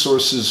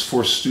resources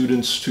for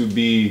students to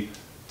be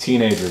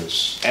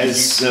teenagers.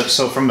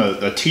 So from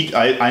a teach,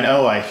 I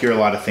know I hear a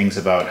lot of things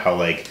about how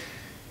like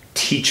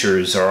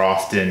teachers are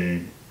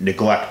often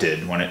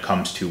neglected when it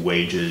comes to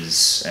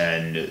wages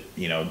and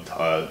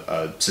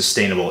a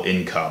sustainable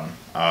income.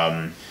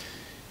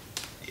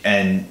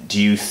 And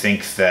do you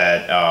think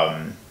that?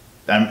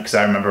 Because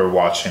I remember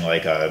watching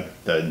like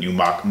the new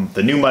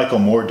Michael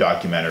Moore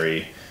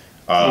documentary.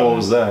 What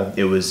was that?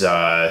 It was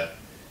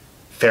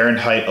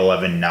Fahrenheit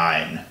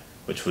 11/9,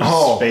 which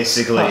was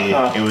basically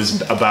it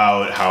was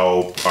about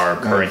how our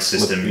current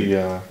system.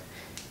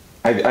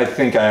 I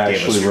think I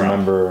actually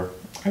remember.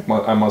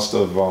 I must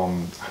have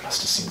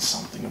seen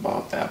something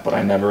about that, but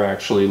I never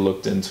actually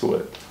looked into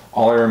it.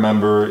 All I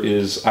remember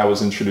is I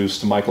was introduced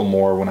to Michael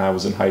Moore when I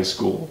was in high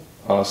school.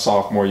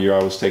 Sophomore year,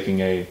 I was taking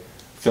a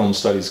film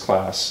studies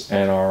class,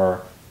 and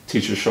our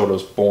teacher showed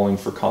us Bowling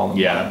for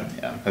Columbine.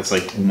 That's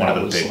like one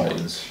of the big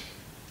ones.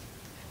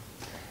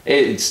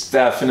 It's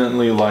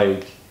definitely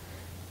like,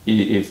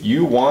 if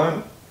you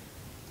want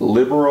the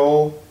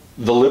liberal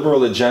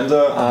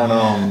agenda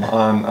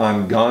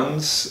on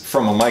guns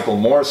from a Michael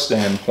Moore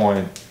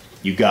standpoint,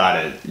 you got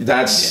it.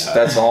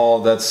 That's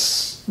all.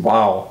 That's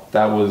wow.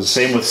 That was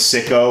same with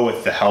Sicko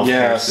with the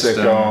healthcare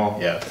system. Sicko.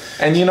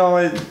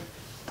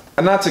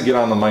 And not to get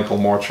on the Michael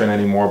Moore train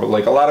anymore, but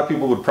like a lot of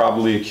people would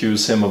probably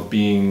accuse him of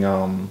being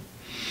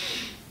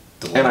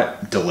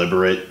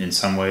deliberate in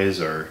some ways,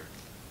 or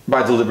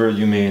by deliberate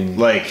you mean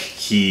like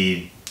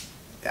he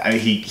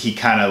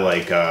kind of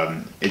like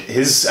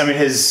his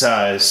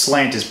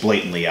slant is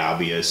blatantly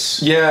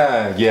obvious.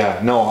 There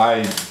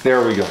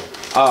we go.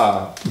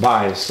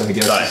 Biased, I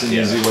guess, is an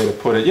easy way to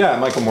put it.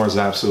 Michael Moore is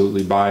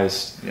absolutely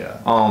biased.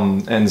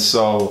 And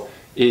so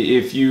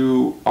if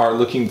you are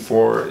looking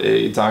for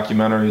a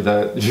documentary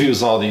that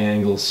views all the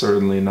angles,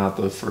 certainly not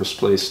the first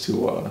place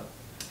to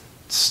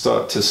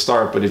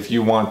start. But if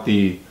you want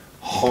the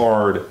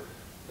hard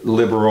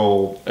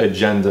liberal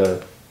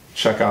agenda,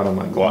 check out a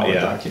Michael Moore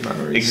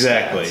documentary.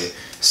 Exactly.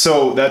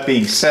 So that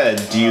being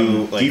said, do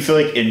you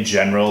feel like in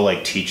general,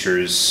 like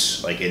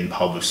teachers like in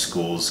public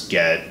schools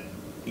get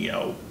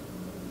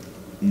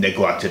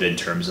neglected in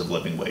terms of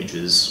living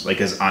wages,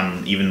 like as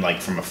on even like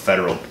from a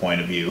federal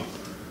point of view?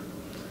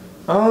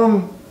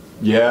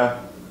 Yeah,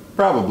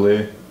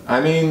 probably.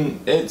 I mean,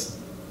 it's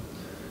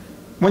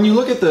when you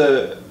look at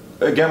the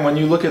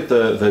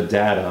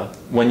data,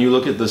 when you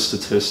look at the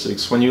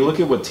statistics, when you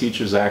look at what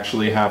teachers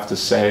actually have to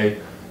say,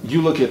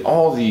 you look at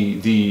all the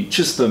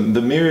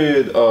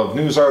myriad of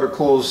news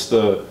articles,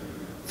 the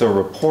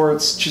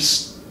reports,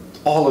 just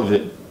all of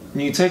it.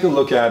 And you take a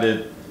look at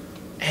it,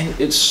 and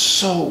it's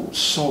so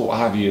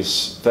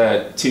obvious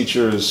that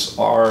teachers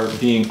are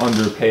being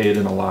underpaid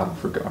in a lot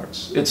of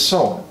regards. It's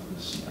so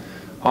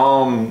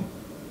obvious.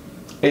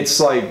 It's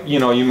like,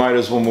 you might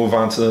as well move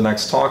on to the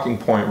next talking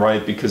point,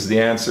 right? Because the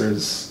answer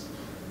is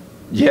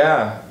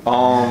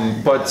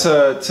but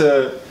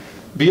to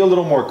be a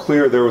little more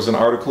clear, there was an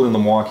article in the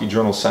Milwaukee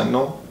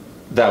Journal-Sentinel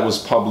that was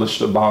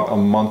published about a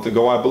month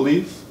ago, I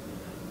believe,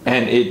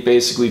 and it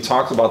basically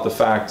talked about the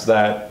fact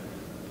that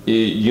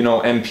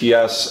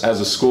MPS as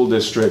a school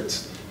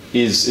district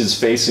is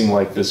facing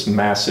like this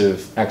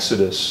massive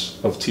exodus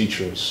of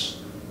teachers,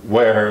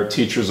 where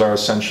teachers are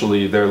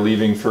essentially, they're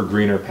leaving for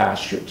greener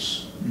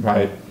pastures,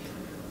 right?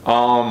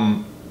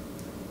 And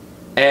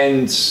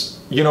as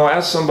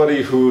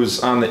somebody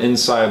who's on the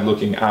inside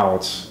looking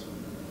out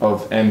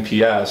of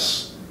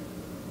MPS,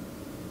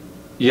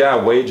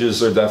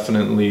 wages are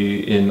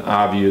definitely an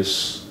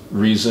obvious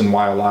reason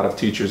why a lot of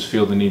teachers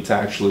feel the need to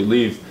actually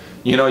leave.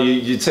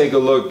 You take a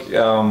look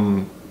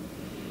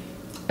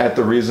at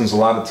the reasons a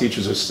lot of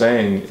teachers are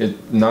staying.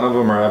 None of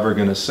them are ever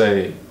going to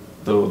say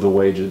the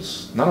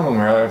wages. None of them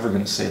are ever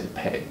going to say the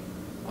pay.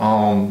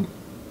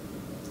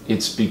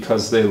 It's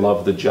because they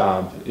love the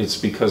job. It's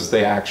because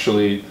they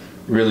actually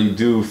really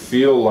do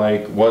feel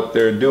like what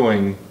they're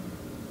doing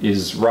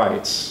is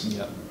right,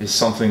 is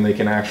something they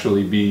can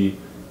actually be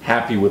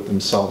happy with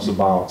themselves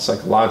about,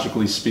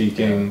 psychologically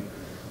speaking.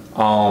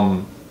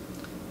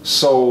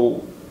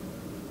 So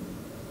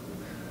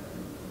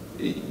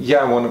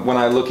yeah, when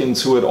I look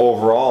into it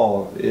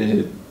overall,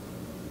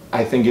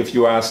 I think if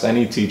you asked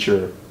any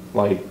teacher,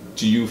 like,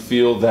 do you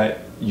feel that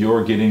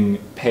you're getting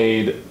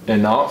paid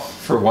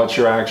enough for what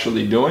you're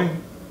actually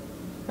doing?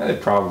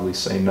 They'd probably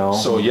say no.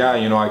 So yeah,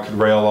 you know, I could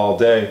rail all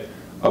day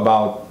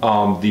about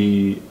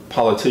the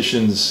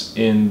politicians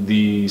in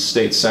the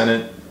state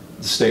Senate,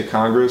 the state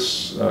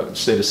Congress,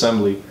 state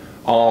Assembly,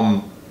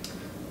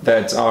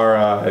 that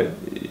are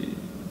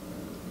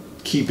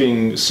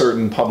keeping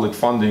certain public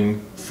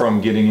funding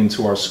from getting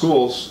into our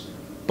schools.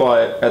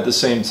 But at the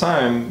same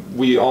time,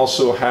 we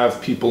also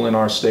have people in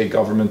our state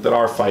government that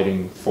are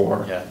fighting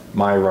for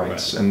my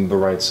rights and the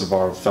rights of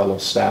our fellow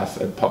staff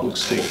at public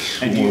schools.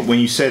 And when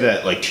you say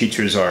that, like,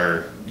 teachers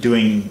are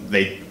doing,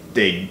 they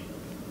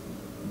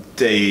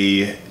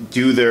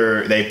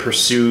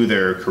pursue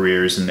their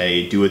careers and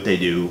they do what they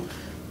do,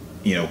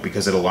 you know,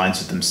 because it aligns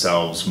with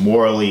themselves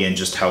morally and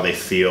just how they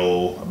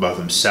feel about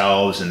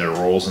themselves and their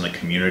roles in the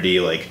community.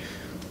 Like,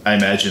 I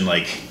imagine,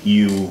 like,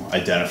 you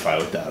identify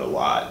with that a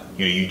lot.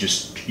 You know, you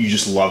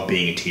just love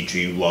being a teacher.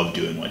 You love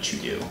doing what you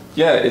do.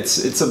 Yeah,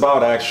 it's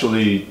about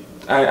actually,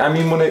 I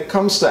mean, when it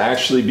comes to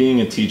actually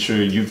being a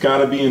teacher, you've got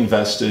to be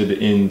invested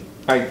in,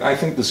 I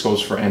think this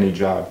goes for any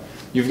job.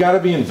 You've got to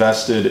be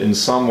invested in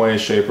some way,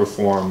 shape, or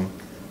form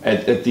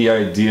at the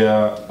idea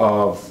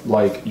of,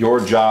 like, your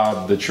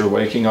job that you're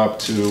waking up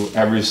to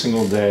every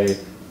single day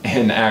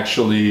and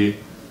actually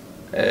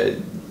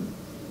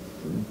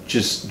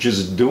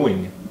just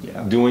doing.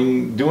 Yeah.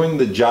 Doing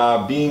the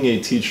job, being a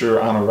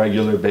teacher on a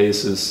regular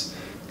basis.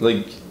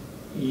 Like,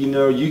 you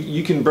know,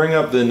 you can bring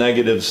up the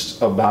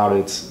negatives about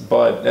it,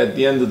 but at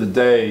the end of the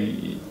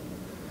day,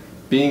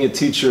 being a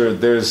teacher,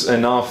 there's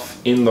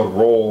enough in the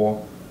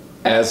role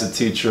as a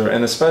teacher,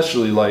 and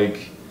especially,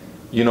 like,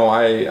 you know,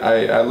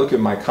 I look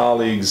at my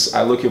colleagues,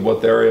 I look at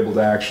what they're able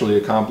to actually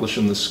accomplish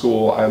in the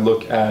school, I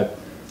look at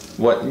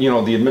what, you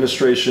know, the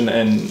administration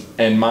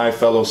and my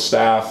fellow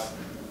staff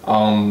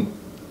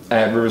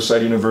at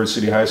Riverside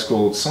University High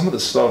School, some of the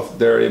stuff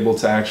they're able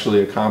to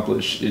actually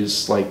accomplish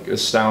is, like,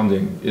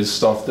 astounding, is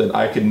stuff that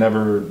I could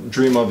never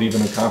dream of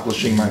even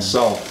accomplishing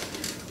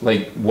myself.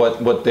 Like,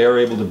 what they're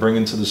able to bring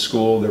into the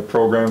school, their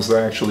programs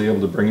they're actually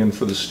able to bring in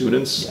for the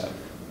students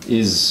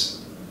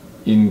is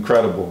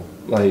incredible.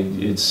 Like,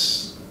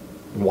 it's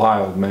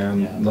wild, man.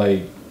 Yeah.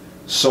 Like,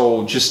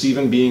 so just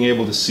even being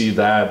able to see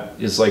that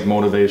is, like,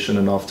 motivation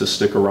enough to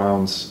stick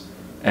around.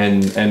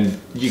 And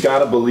you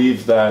gotta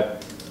believe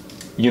that,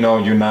 you know,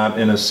 you're not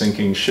in a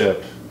sinking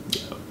ship.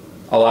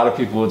 A lot of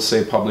people would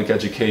say public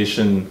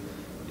education,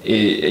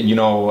 you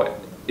know,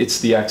 it's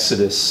the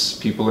exodus.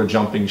 People are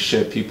jumping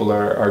ship. People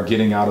are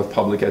getting out of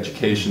public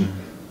education.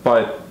 Mm-hmm.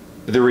 But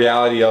the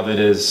reality of it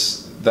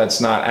is that's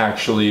not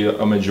actually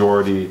a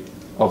majority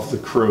of the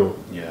crew.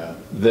 Yeah.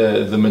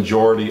 The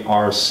majority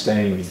are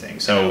staying.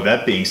 So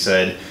that being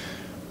said,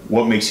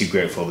 what makes you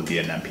grateful to be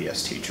an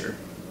MPS teacher?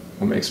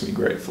 What makes me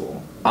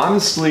grateful?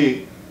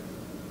 Honestly,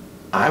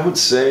 I would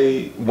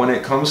say when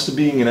it comes to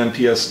being an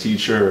MPS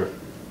teacher,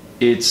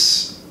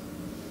 it's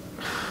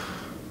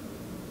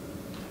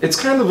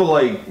kind of a,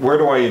 like, where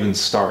do I even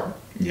start?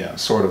 Yeah,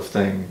 sort of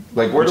thing.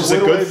 Like, where Which is a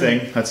good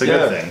thing. That's a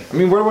good thing. I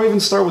mean, where do I even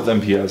start with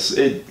MPS?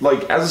 It,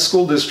 like, as a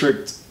school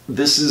district,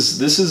 this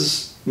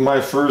is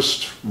my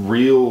first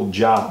real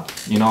job.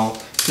 You know,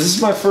 this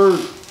is my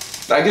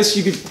first. I guess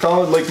you could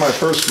call it, like, my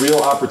first real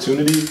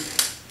opportunity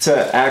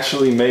to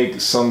actually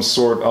make some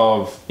sort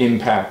of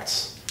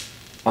impact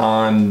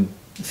on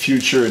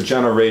future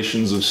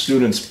generations of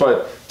students,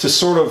 but to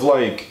sort of,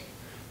 like,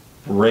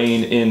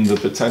 rein in the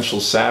potential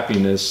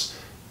sappiness,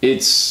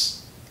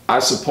 it's, I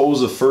suppose,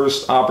 the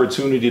first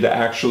opportunity to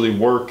actually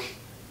work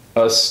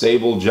a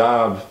stable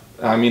job.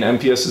 I mean,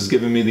 MPS has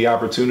given me the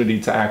opportunity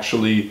to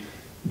actually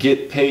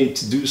get paid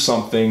to do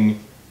something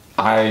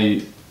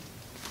I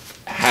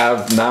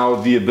have now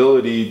the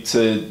ability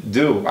to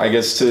do. I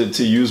guess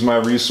to use my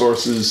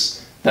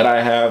resources that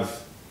I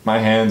have, my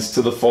hands,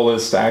 to the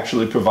fullest, to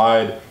actually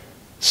provide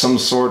some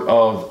sort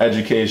of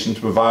education,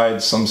 to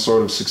provide some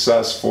sort of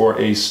success for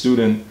a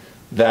student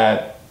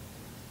that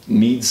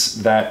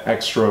needs that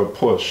extra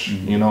push,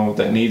 you know,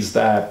 that needs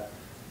that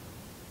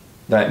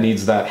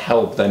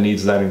help, that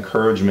needs that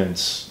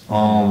encouragement.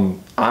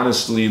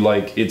 Honestly,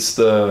 like, it's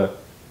the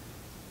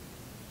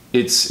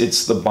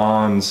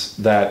bonds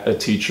that a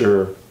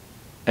teacher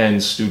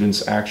and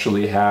students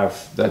actually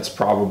have that's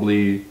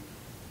probably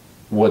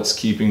what's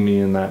keeping me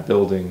in that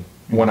building.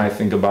 When I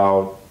think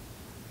about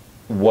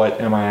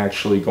what am I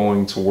actually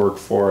going to work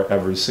for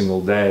every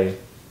single day,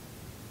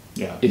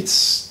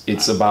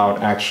 it's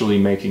about actually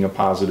making a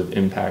positive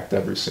impact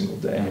every single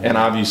day. And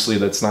obviously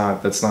that's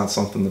not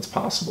something that's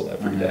possible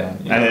every day.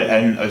 You know?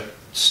 And a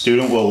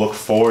student will look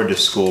forward to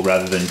school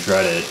rather than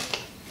dread it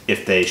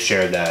if they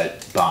share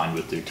that bond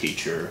with their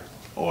teacher,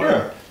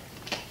 or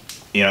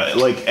you know,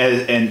 like,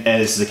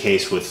 as the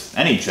case with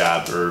any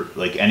job or,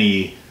 like,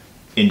 any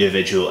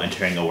individual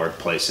entering a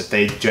workplace, if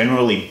they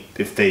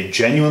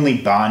genuinely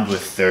bond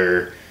with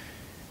their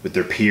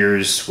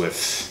peers,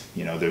 with,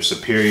 you know, their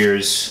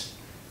superiors,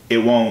 it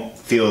won't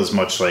feel as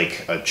much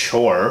like a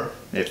chore.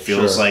 It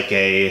feels Sure.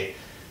 like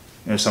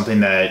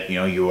something that,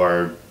 you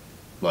are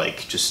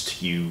like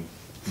just you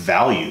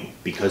value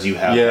because you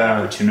have the Yeah.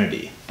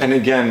 opportunity. And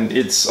again,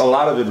 it's a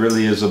lot of it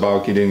really is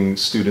about getting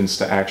students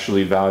to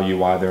actually value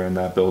why they're in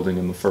that building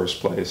in the first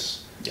place.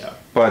 Yeah.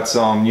 But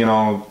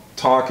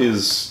talk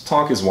is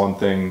one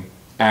thing.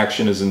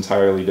 Action is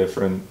entirely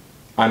different.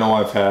 I know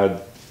I've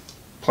had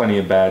plenty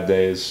of bad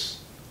days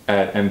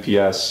at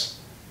MPS,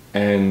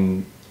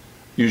 and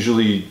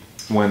usually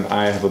when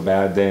I have a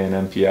bad day in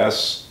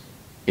MPS,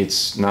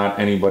 it's not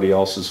anybody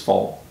else's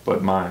fault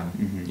but mine.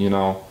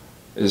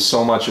 There's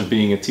so much of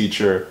being a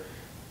teacher.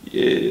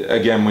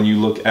 Again, when you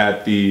look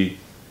at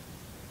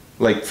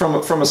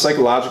from a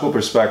psychological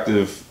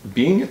perspective,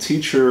 being a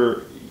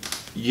teacher,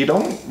 you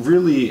don't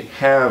really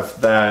have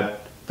that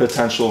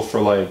potential for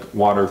like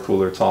water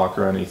cooler talk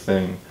or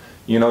anything.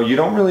 You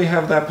don't really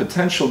have that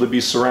potential to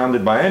be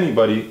surrounded by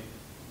anybody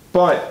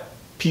but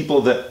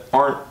people that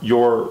aren't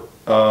your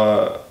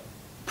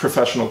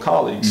professional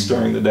colleagues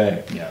during the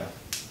day. Yeah.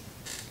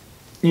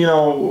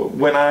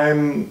 When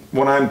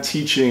I'm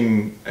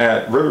teaching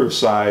at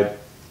Riverside,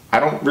 I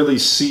don't really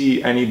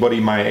see anybody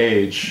my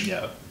age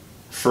Yeah.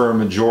 for a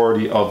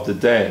majority of the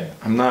day.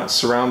 I'm not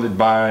surrounded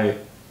by,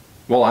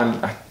 well, I'm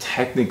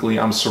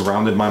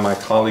surrounded by my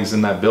colleagues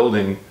in that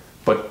building,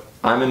 but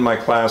I'm in my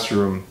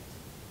classroom.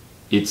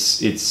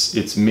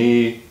 It's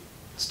me,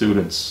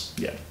 students.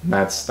 Yeah. And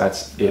that's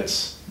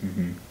it.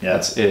 Yeah.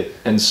 That's it.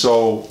 And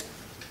so,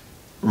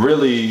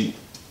 really,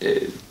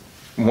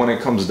 when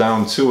it comes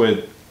down to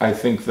it, I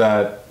think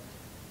that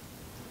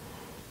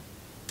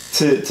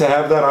to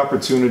have that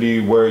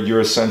opportunity where you're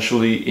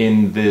essentially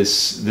in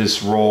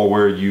this role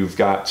where you've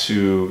got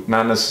to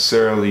not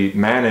necessarily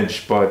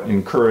manage but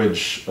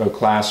encourage a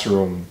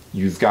classroom,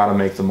 you've got to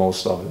make the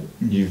most of it.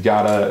 You've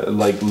got to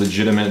like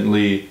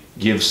legitimately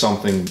give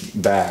something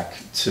back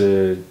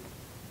to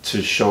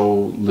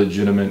show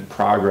legitimate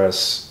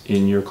progress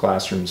in your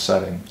classroom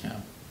setting. Yeah.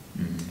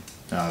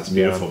 No, that's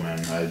beautiful, man.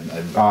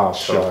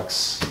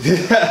 Shucks.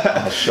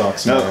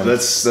 Shucks, No, man.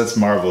 that's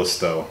marvelous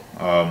though.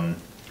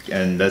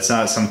 And that's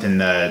not something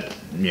that,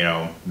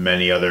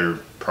 many other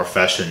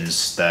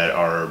professions that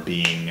are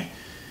being,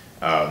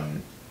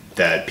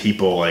 that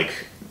people like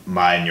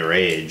mine your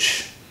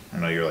age, I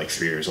know you're like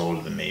 3 years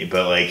older than me,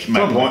 but like my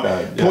Something point,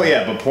 like that,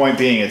 yeah. but point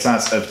being, it's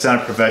not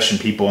a profession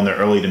people in their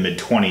early to mid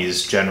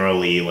 20s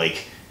generally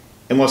like,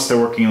 unless they're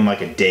working in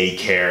like a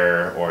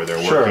daycare or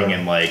they're Sure. working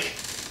in like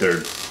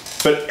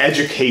but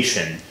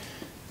education,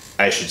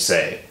 I should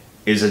say,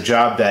 is a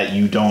job that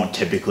you don't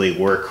typically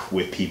work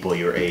with people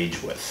your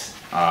age with.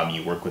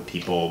 You work with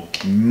people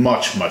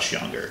much, much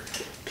younger,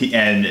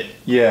 and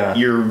Yeah.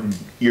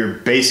 you're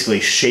basically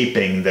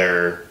shaping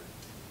their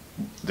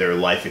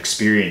life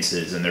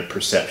experiences and their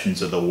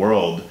perceptions of the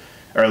world,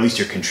 or at least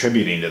you're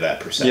contributing to that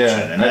perception,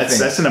 Yeah, and I think-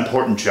 that's an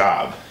important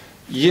job.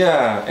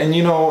 Yeah, and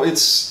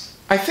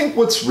I think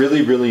what's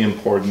really, really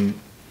important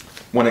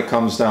when it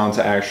comes down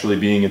to actually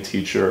being a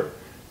teacher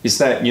is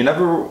that you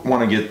never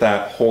want to get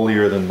that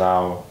holier than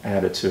thou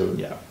attitude.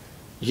 Yeah,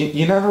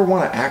 You never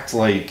want to act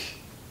like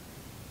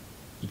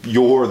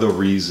you're the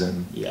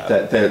reason Yeah.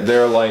 that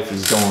their life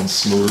is going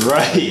smooth.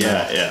 right.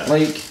 Yeah.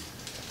 Like,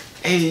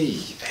 hey,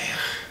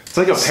 It's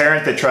like a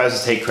parent that tries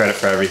to take credit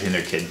for everything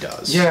their kid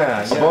does.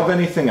 yeah, above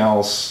anything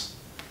else,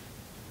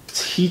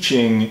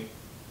 teaching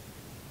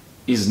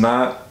is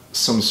not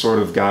some sort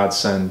of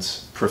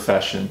God-sent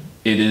profession.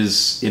 It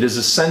is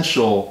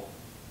essential,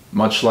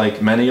 much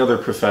like many other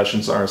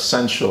professions are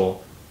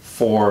essential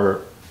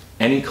for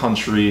any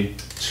country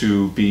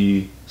to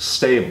be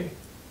stable,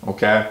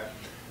 okay?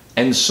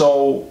 And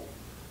so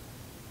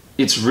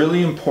it's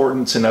really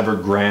important to never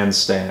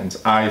grandstand,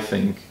 I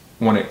think,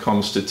 when it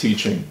comes to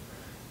teaching.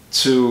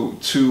 To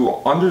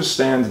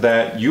understand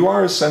that you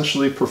are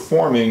essentially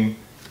performing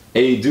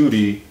a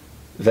duty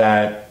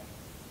that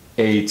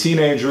a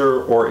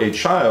teenager or a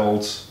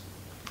child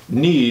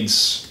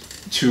needs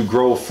to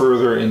grow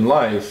further in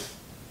life.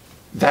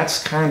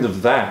 That's kind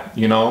of that,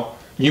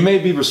 You may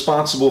be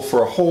responsible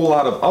for a whole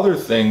lot of other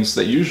things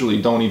that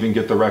usually don't even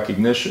get the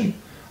recognition.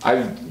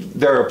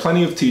 There are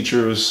plenty of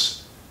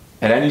teachers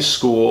at any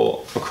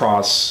school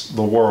across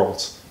the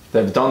world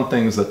that have done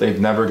things that they've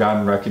never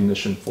gotten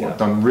recognition for, Yeah.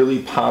 done really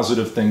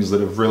positive things that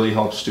have really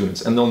helped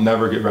students, and they'll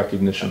never get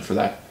recognition for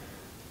that.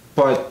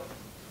 But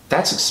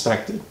that's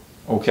expected,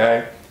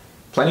 okay?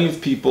 Plenty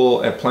of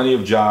people at plenty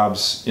of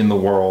jobs in the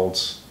world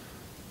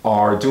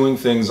are doing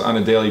things on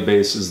a daily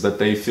basis that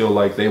they feel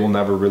like they will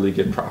never really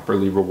get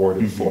properly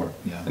rewarded for.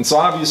 Yeah. And so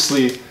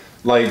obviously,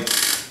 like,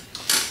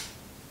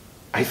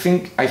 I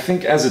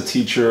think as a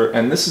teacher,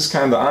 and this is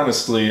kind of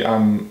honestly,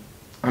 I'm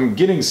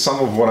getting some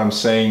of what I'm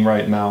saying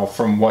right now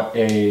from what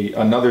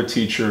another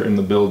teacher in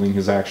the building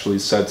has actually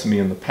said to me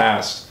in the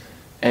past.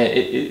 And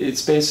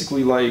it's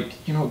basically like,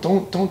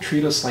 don't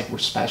treat us like we're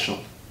special.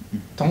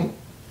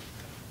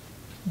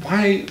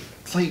 Why,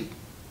 like,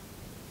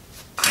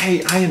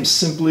 I am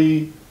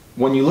simply,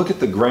 when you look at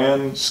the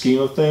grand scheme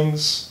of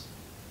things,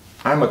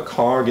 I'm a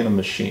cog in a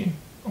machine,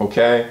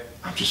 okay?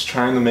 I'm just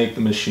trying to make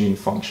the machine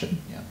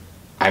function. Yeah.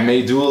 I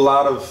may do a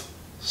lot of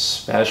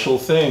special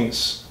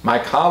things. My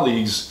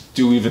colleagues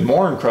do even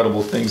more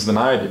incredible things than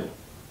I do.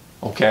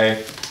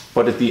 Okay?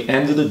 But at the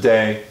end of the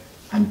day,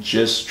 I'm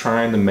just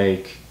trying to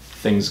make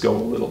things go a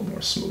little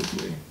more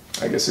smoothly.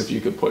 I guess if you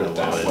could put it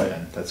that way.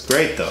 Man. That's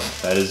great, though.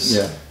 That is,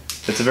 Yeah.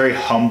 It's a very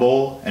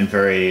humble and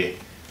very,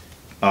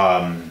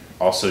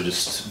 also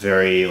just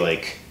very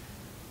like,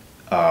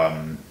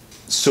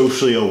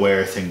 socially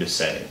aware thing to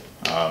say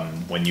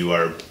when you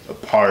are a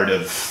part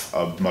of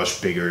a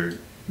much bigger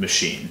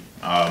machine.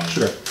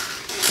 Sure.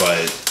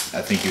 But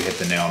I think you hit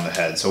the nail on the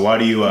head. So why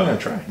do you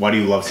try. why do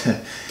you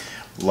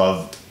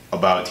love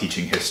about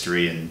teaching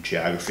history and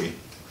geography?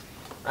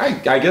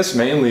 I guess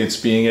mainly it's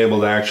being able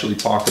to actually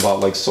talk about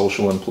like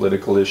social and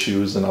political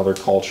issues and other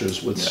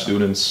cultures with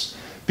students.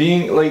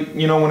 Being like,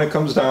 you know, when it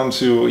comes down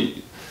to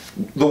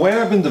the way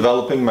I've been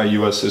developing my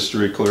US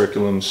history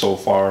curriculum so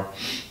far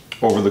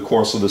over the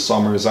course of the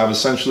summers, I've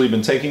essentially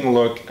been taking a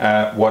look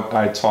at what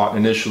I taught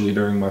initially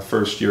during my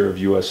first year of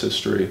US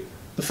history,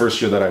 the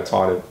first year that I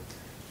taught it.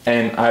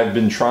 And I've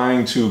been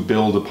trying to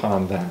build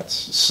upon that,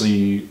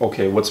 see,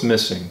 okay, what's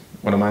missing?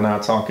 What am I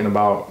not talking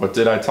about? What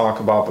did I talk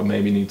about but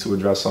maybe need to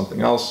address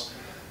something else?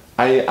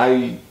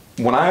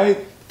 When I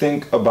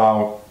think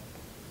about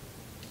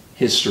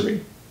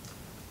history,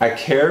 I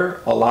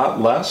care a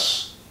lot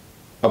less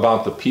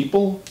about the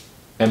people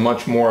and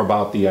much more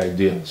about the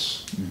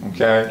ideas.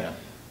 Okay? Yeah.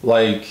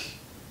 Like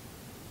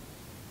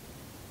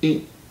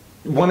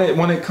when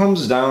it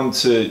comes down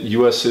to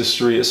U.S.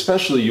 history,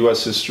 especially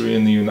U.S. history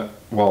in the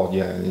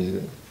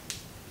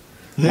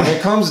when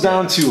it comes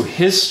down to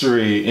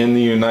history in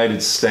the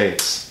United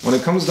States, when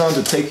it comes down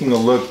to taking a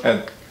look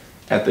at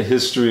the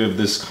history of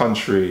this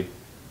country,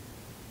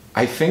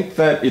 I think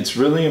that it's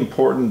really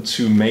important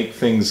to make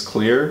things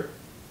clear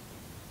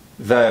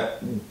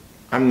that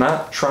I'm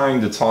not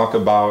trying to talk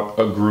about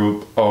a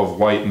group of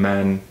white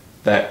men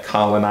that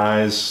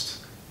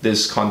colonized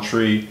this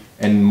country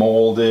and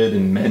molded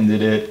and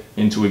mended it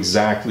into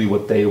exactly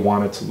what they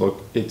wanted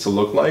it to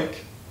look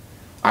like.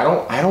 I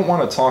don't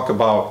want to talk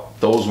about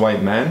those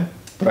white men,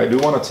 but I do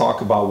want to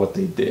talk about what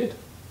they did.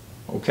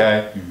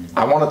 Okay?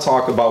 I want to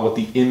talk about what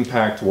the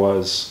impact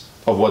was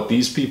of what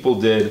these people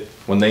did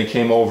when they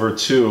came over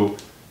to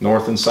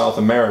North and South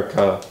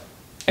America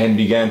and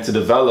began to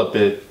develop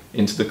it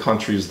into the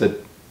countries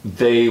that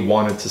they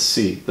wanted to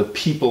see, the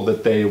people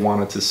that they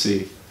wanted to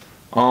see.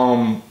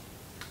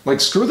 Like,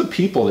 screw the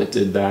people that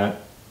did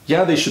that.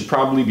 Yeah, they should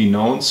probably be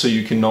known so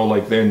you can know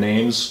like their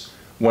names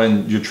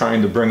when you're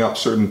trying to bring up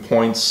certain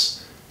points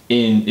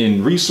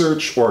in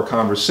research or a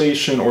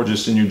conversation or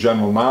just in your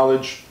general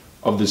knowledge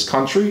of this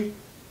country.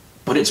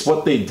 But it's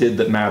what they did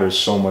that matters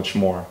so much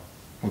more.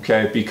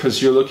 Okay?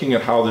 Because you're looking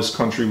at how this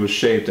country was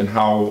shaped and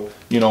how,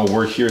 you know,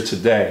 we're here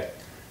today.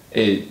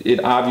 It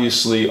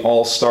obviously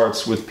all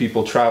starts with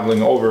people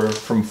traveling over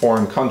from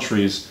foreign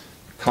countries,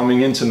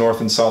 coming into North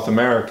and South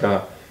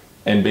America,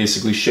 and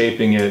basically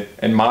shaping it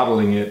and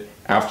modeling it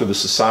after the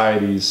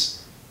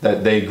societies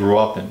that they grew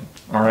up in.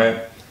 All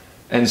right?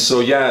 And so,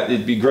 yeah,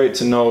 it'd be great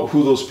to know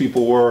who those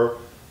people were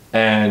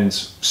and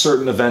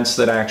certain events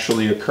that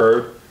actually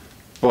occurred.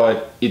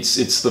 But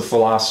it's the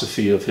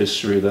philosophy of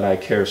history that I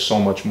care so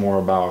much more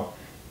about.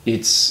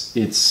 It's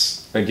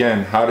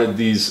again, how did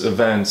these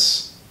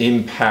events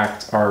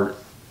impact our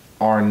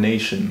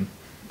nation,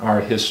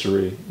 our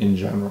history in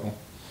general?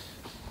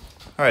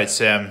 All right,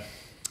 Sam.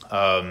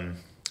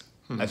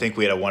 I think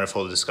we had a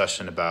wonderful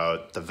discussion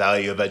about the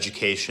value of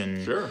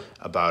education, Sure.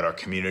 about our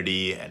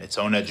community and its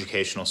own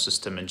educational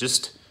system, and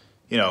just,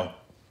 you know,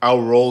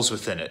 our roles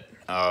within it.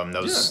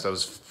 That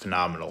was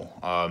phenomenal.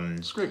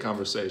 It's a great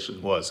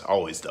conversation. Was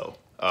always though.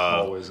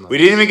 Always nice. We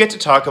didn't even get to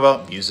talk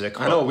about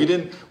music. I know we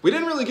didn't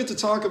really get to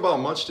talk about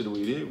much, did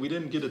we? We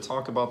didn't get to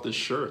talk about the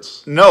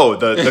shirts. No,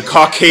 the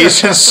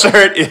Caucasian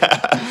shirt.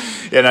 Yeah,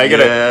 and I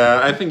gotta.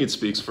 Yeah, I think it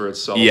speaks for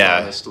itself. Yeah.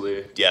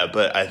 Honestly. Yeah,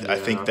 but I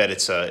think that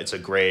it's a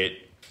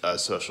great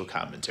social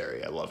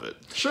commentary. I love it.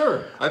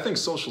 Sure, I think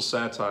social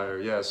satire.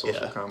 Yeah,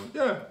 social Yeah. comment.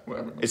 Yeah,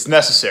 whatever. It's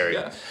necessary.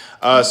 Yeah.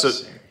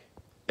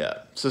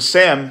 So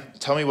Sam,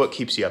 tell me what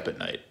keeps you up at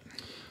night.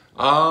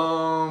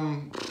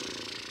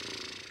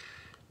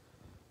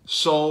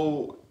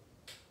 So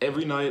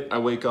every night I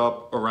wake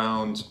up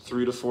around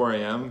 3 to 4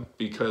 a.m.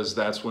 because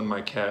that's when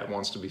my cat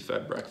wants to be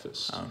fed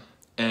breakfast. Oh.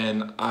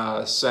 And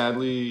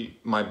sadly,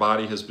 my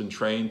body has been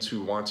trained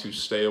to want to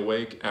stay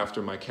awake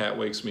after my cat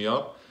wakes me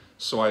up.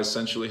 So I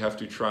essentially have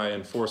to try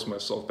and force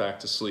myself back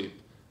to sleep.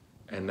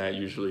 And that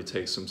usually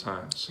takes some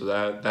time. So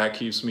that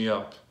keeps me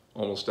up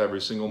almost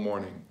every single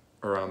morning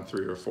around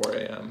 3 or 4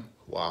 a.m.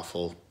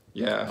 Waffle.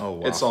 Yeah,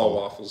 Oh, it's Waffle.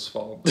 all Waffle's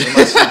fault. My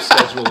sleep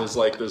schedule is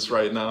like this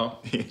right now.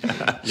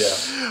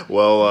 Yeah.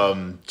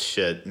 Well,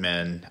 shit,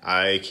 man.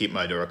 I keep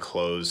my door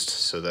closed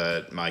so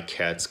that my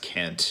cats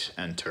can't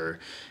enter.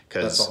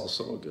 That's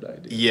also a good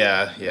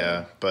idea.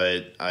 Yeah.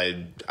 But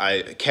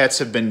cats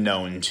have been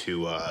known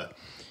to,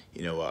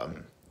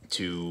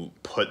 to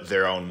put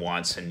their own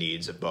wants and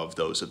needs above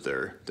those of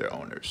their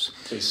owners.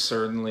 They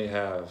certainly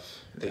have.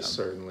 They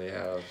certainly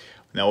have.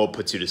 Now, what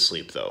puts you to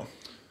sleep, though?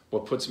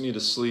 What puts me to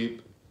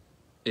sleep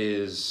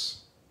is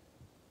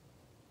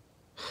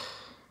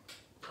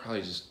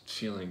probably just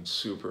feeling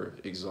super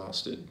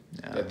exhausted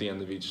at the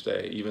end of each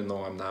day. Even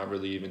though I'm not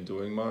really even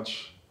doing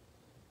much,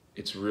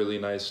 it's really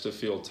nice to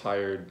feel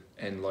tired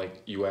and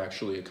like you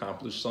actually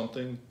accomplished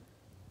something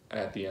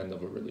at the end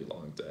of a really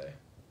long day.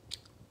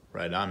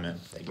 Right on, man.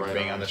 Thank you for Right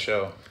being on the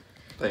show.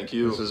 Thank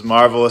you. This is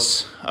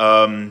marvelous.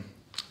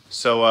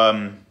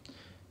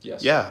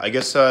 Yes. Yeah, I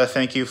guess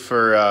thank you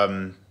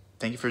for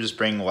just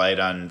bringing light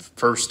on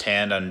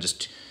firsthand on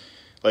just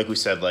like we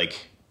said,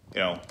 like, you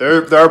know,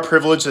 there are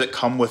privileges that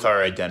come with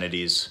our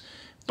identities,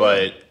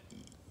 but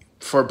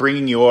for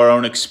bringing your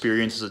own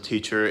experience as a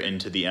teacher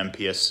into the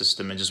MPS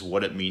system and just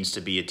what it means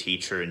to be a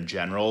teacher in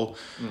general,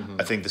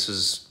 I think this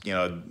is, you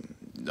know,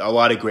 a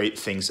lot of great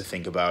things to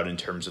think about in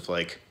terms of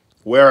like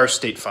where our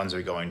state funds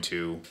are going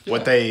to,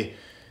 what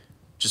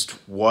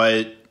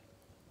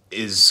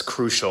is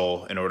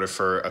crucial in order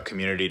for a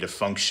community to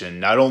function,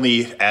 not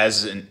only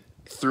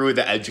through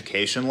the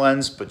education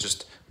lens, but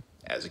just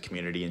as a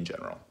community in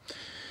general.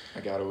 I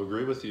got to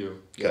agree with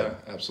you. Good.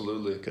 Yeah,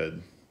 absolutely.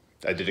 Good.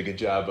 I did a good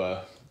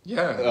job you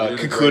did a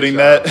concluding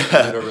great that.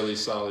 job. You did a really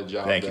solid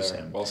job. Thank you, there.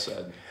 Sam. Well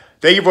said.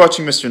 Thank you for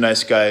watching, Mr.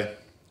 Nice Guy.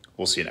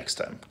 We'll see you next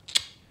time.